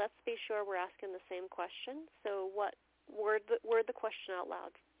 So let's be sure we're asking the same question. So word the question out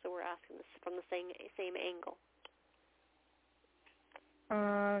loud. So we're asking this from the same angle.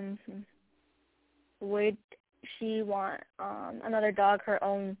 Would she want another dog her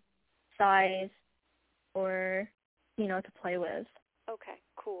own size, or, to play with? Okay,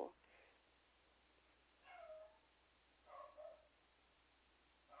 cool.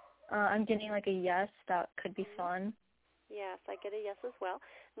 I'm getting like a yes. That could be fun. Yes, I get a yes as well.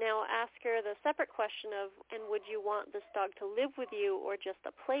 Now ask her the separate question of, and would you want this dog to live with you or just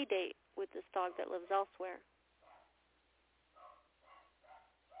a play date with this dog that lives elsewhere?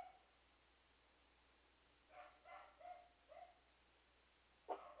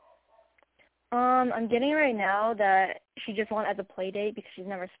 I'm getting right now that she just wants as a play date because she's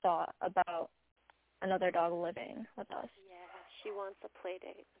never thought about another dog living with us. Yeah, she wants a play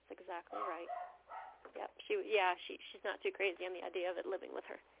date. That's exactly right. Yep. She's not too crazy on the idea of it living with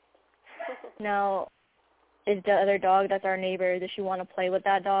her. Now, is the other dog that's our neighbor, does she want to play with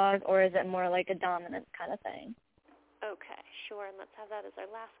that dog, or is it more like a dominant kind of thing? Okay, sure. And let's have that as our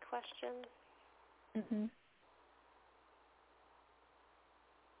last question. Mhm.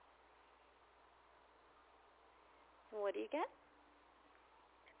 What do you get?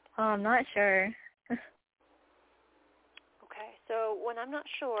 I'm not sure. Okay, so when I'm not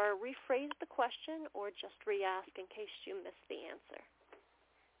sure, rephrase the question or just re-ask in case you missed the answer.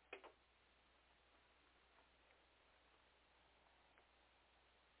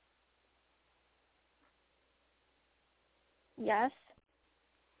 Yes.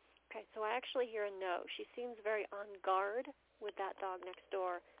 Okay, so I actually hear a no. She seems very on guard with that dog next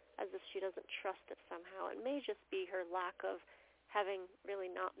door, as if she doesn't trust it somehow. It may just be her lack of having really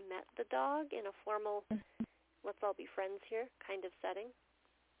not met the dog in a formal, let's all be friends here kind of setting.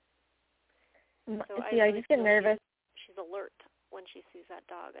 So I just get nervous. She's alert when she sees that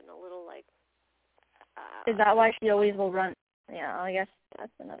dog and a little like... is that why she always will run? Yeah, I guess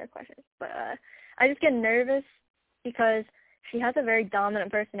that's another question. But I just get nervous because she has a very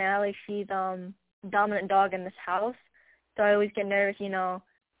dominant personality. She's dominant dog in this house. So I always get nervous,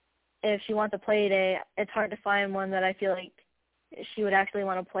 if she wants a play date, it's hard to find one that I feel like she would actually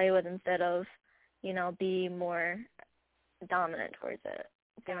want to play with instead of, be more dominant towards it.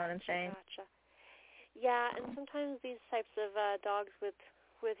 You know what I'm saying? Gotcha. Yeah, and sometimes these types of dogs with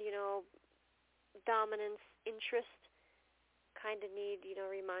dominance, interest, kind of need,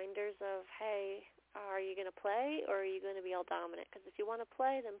 reminders of, hey, are you going to play or are you going to be all dominant? Because if you want to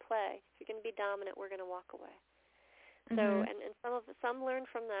play, then play. If you're going to be dominant, we're going to walk away. So, and some learn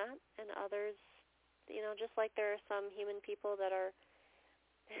from that, and others, just like there are some human people that are,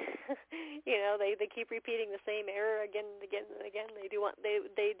 they keep repeating the same error again and again and again.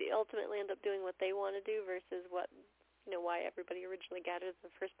 They ultimately end up doing what they want to do versus what, why everybody originally gathered in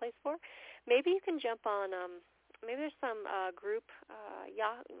the first place for. Maybe you can jump on maybe there's some group,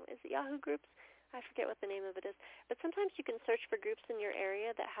 Yahoo groups? I forget what the name of it is. But sometimes you can search for groups in your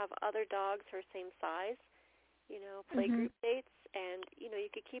area that have other dogs her same size, play group dates, and, you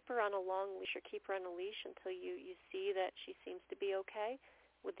could keep her on a long leash or keep her on a leash until you see that she seems to be okay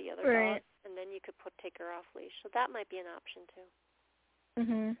with the other dogs, and then you could take her off leash. So that might be an option, too.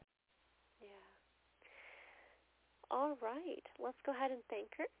 Mhm. Yeah. All right. Let's go ahead and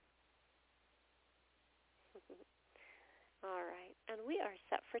thank her. All right. And we are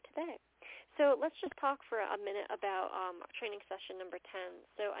set for today. So let's just talk for a minute about training session number 10.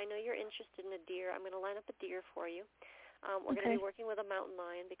 So I know you're interested in a deer. I'm going to line up a deer for you. We're going to be working with a mountain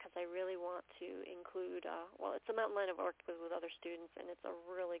lion because I really want to include, it's a mountain lion I've worked with other students, and it's a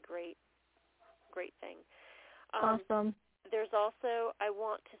really great thing. Awesome. There's also, I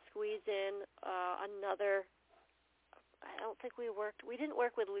want to squeeze in another, I don't think we didn't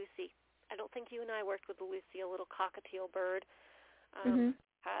work with Lucy. I don't think you and I worked with Lucy, a little cockatiel bird.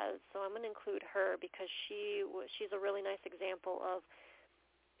 So I'm going to include her because she's a really nice example of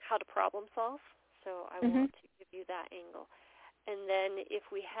how to problem solve. So I want to give you that angle. And then if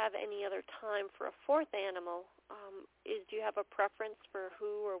we have any other time for a fourth animal, do you have a preference for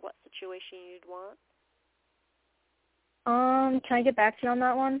who or what situation you'd want? Can I get back to you on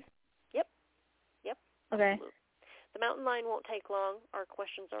that one? Yep. Okay. Absolutely. The mountain lion won't take long. Our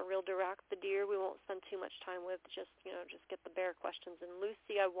questions are real direct. The deer we won't spend too much time with. Just get the bear questions. And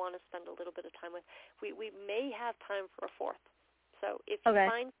Lucy, I want to spend a little bit of time with. We may have time for a fourth. So if you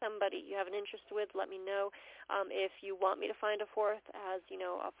find somebody you have an interest with, let me know. If you want me to find a fourth,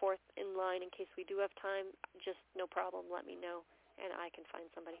 a fourth in line in case we do have time, just no problem. Let me know, and I can find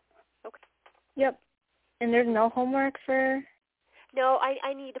somebody. Okay. Yep. And there's no homework for? No,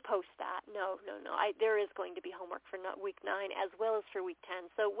 I need to post that. No. There is going to be homework for week 9 as well as for week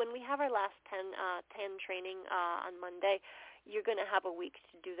 10. So when we have our last 10 training on Monday, you're going to have a week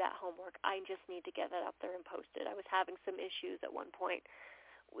to do that homework. I just need to get that up there and post it. I was having some issues at one point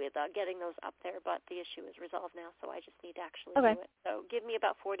with getting those up there, but the issue is resolved now, so I just need to actually do it. So give me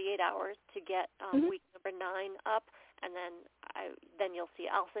about 48 hours to get week number 9 up, and then you'll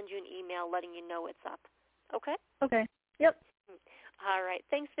see. I'll send you an email letting you know it's up. Okay? Okay. Yep. All right.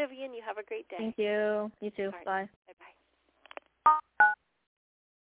 Thanks, Vivian. You have a great day. Thank you. You too. Right. Bye. Bye-bye.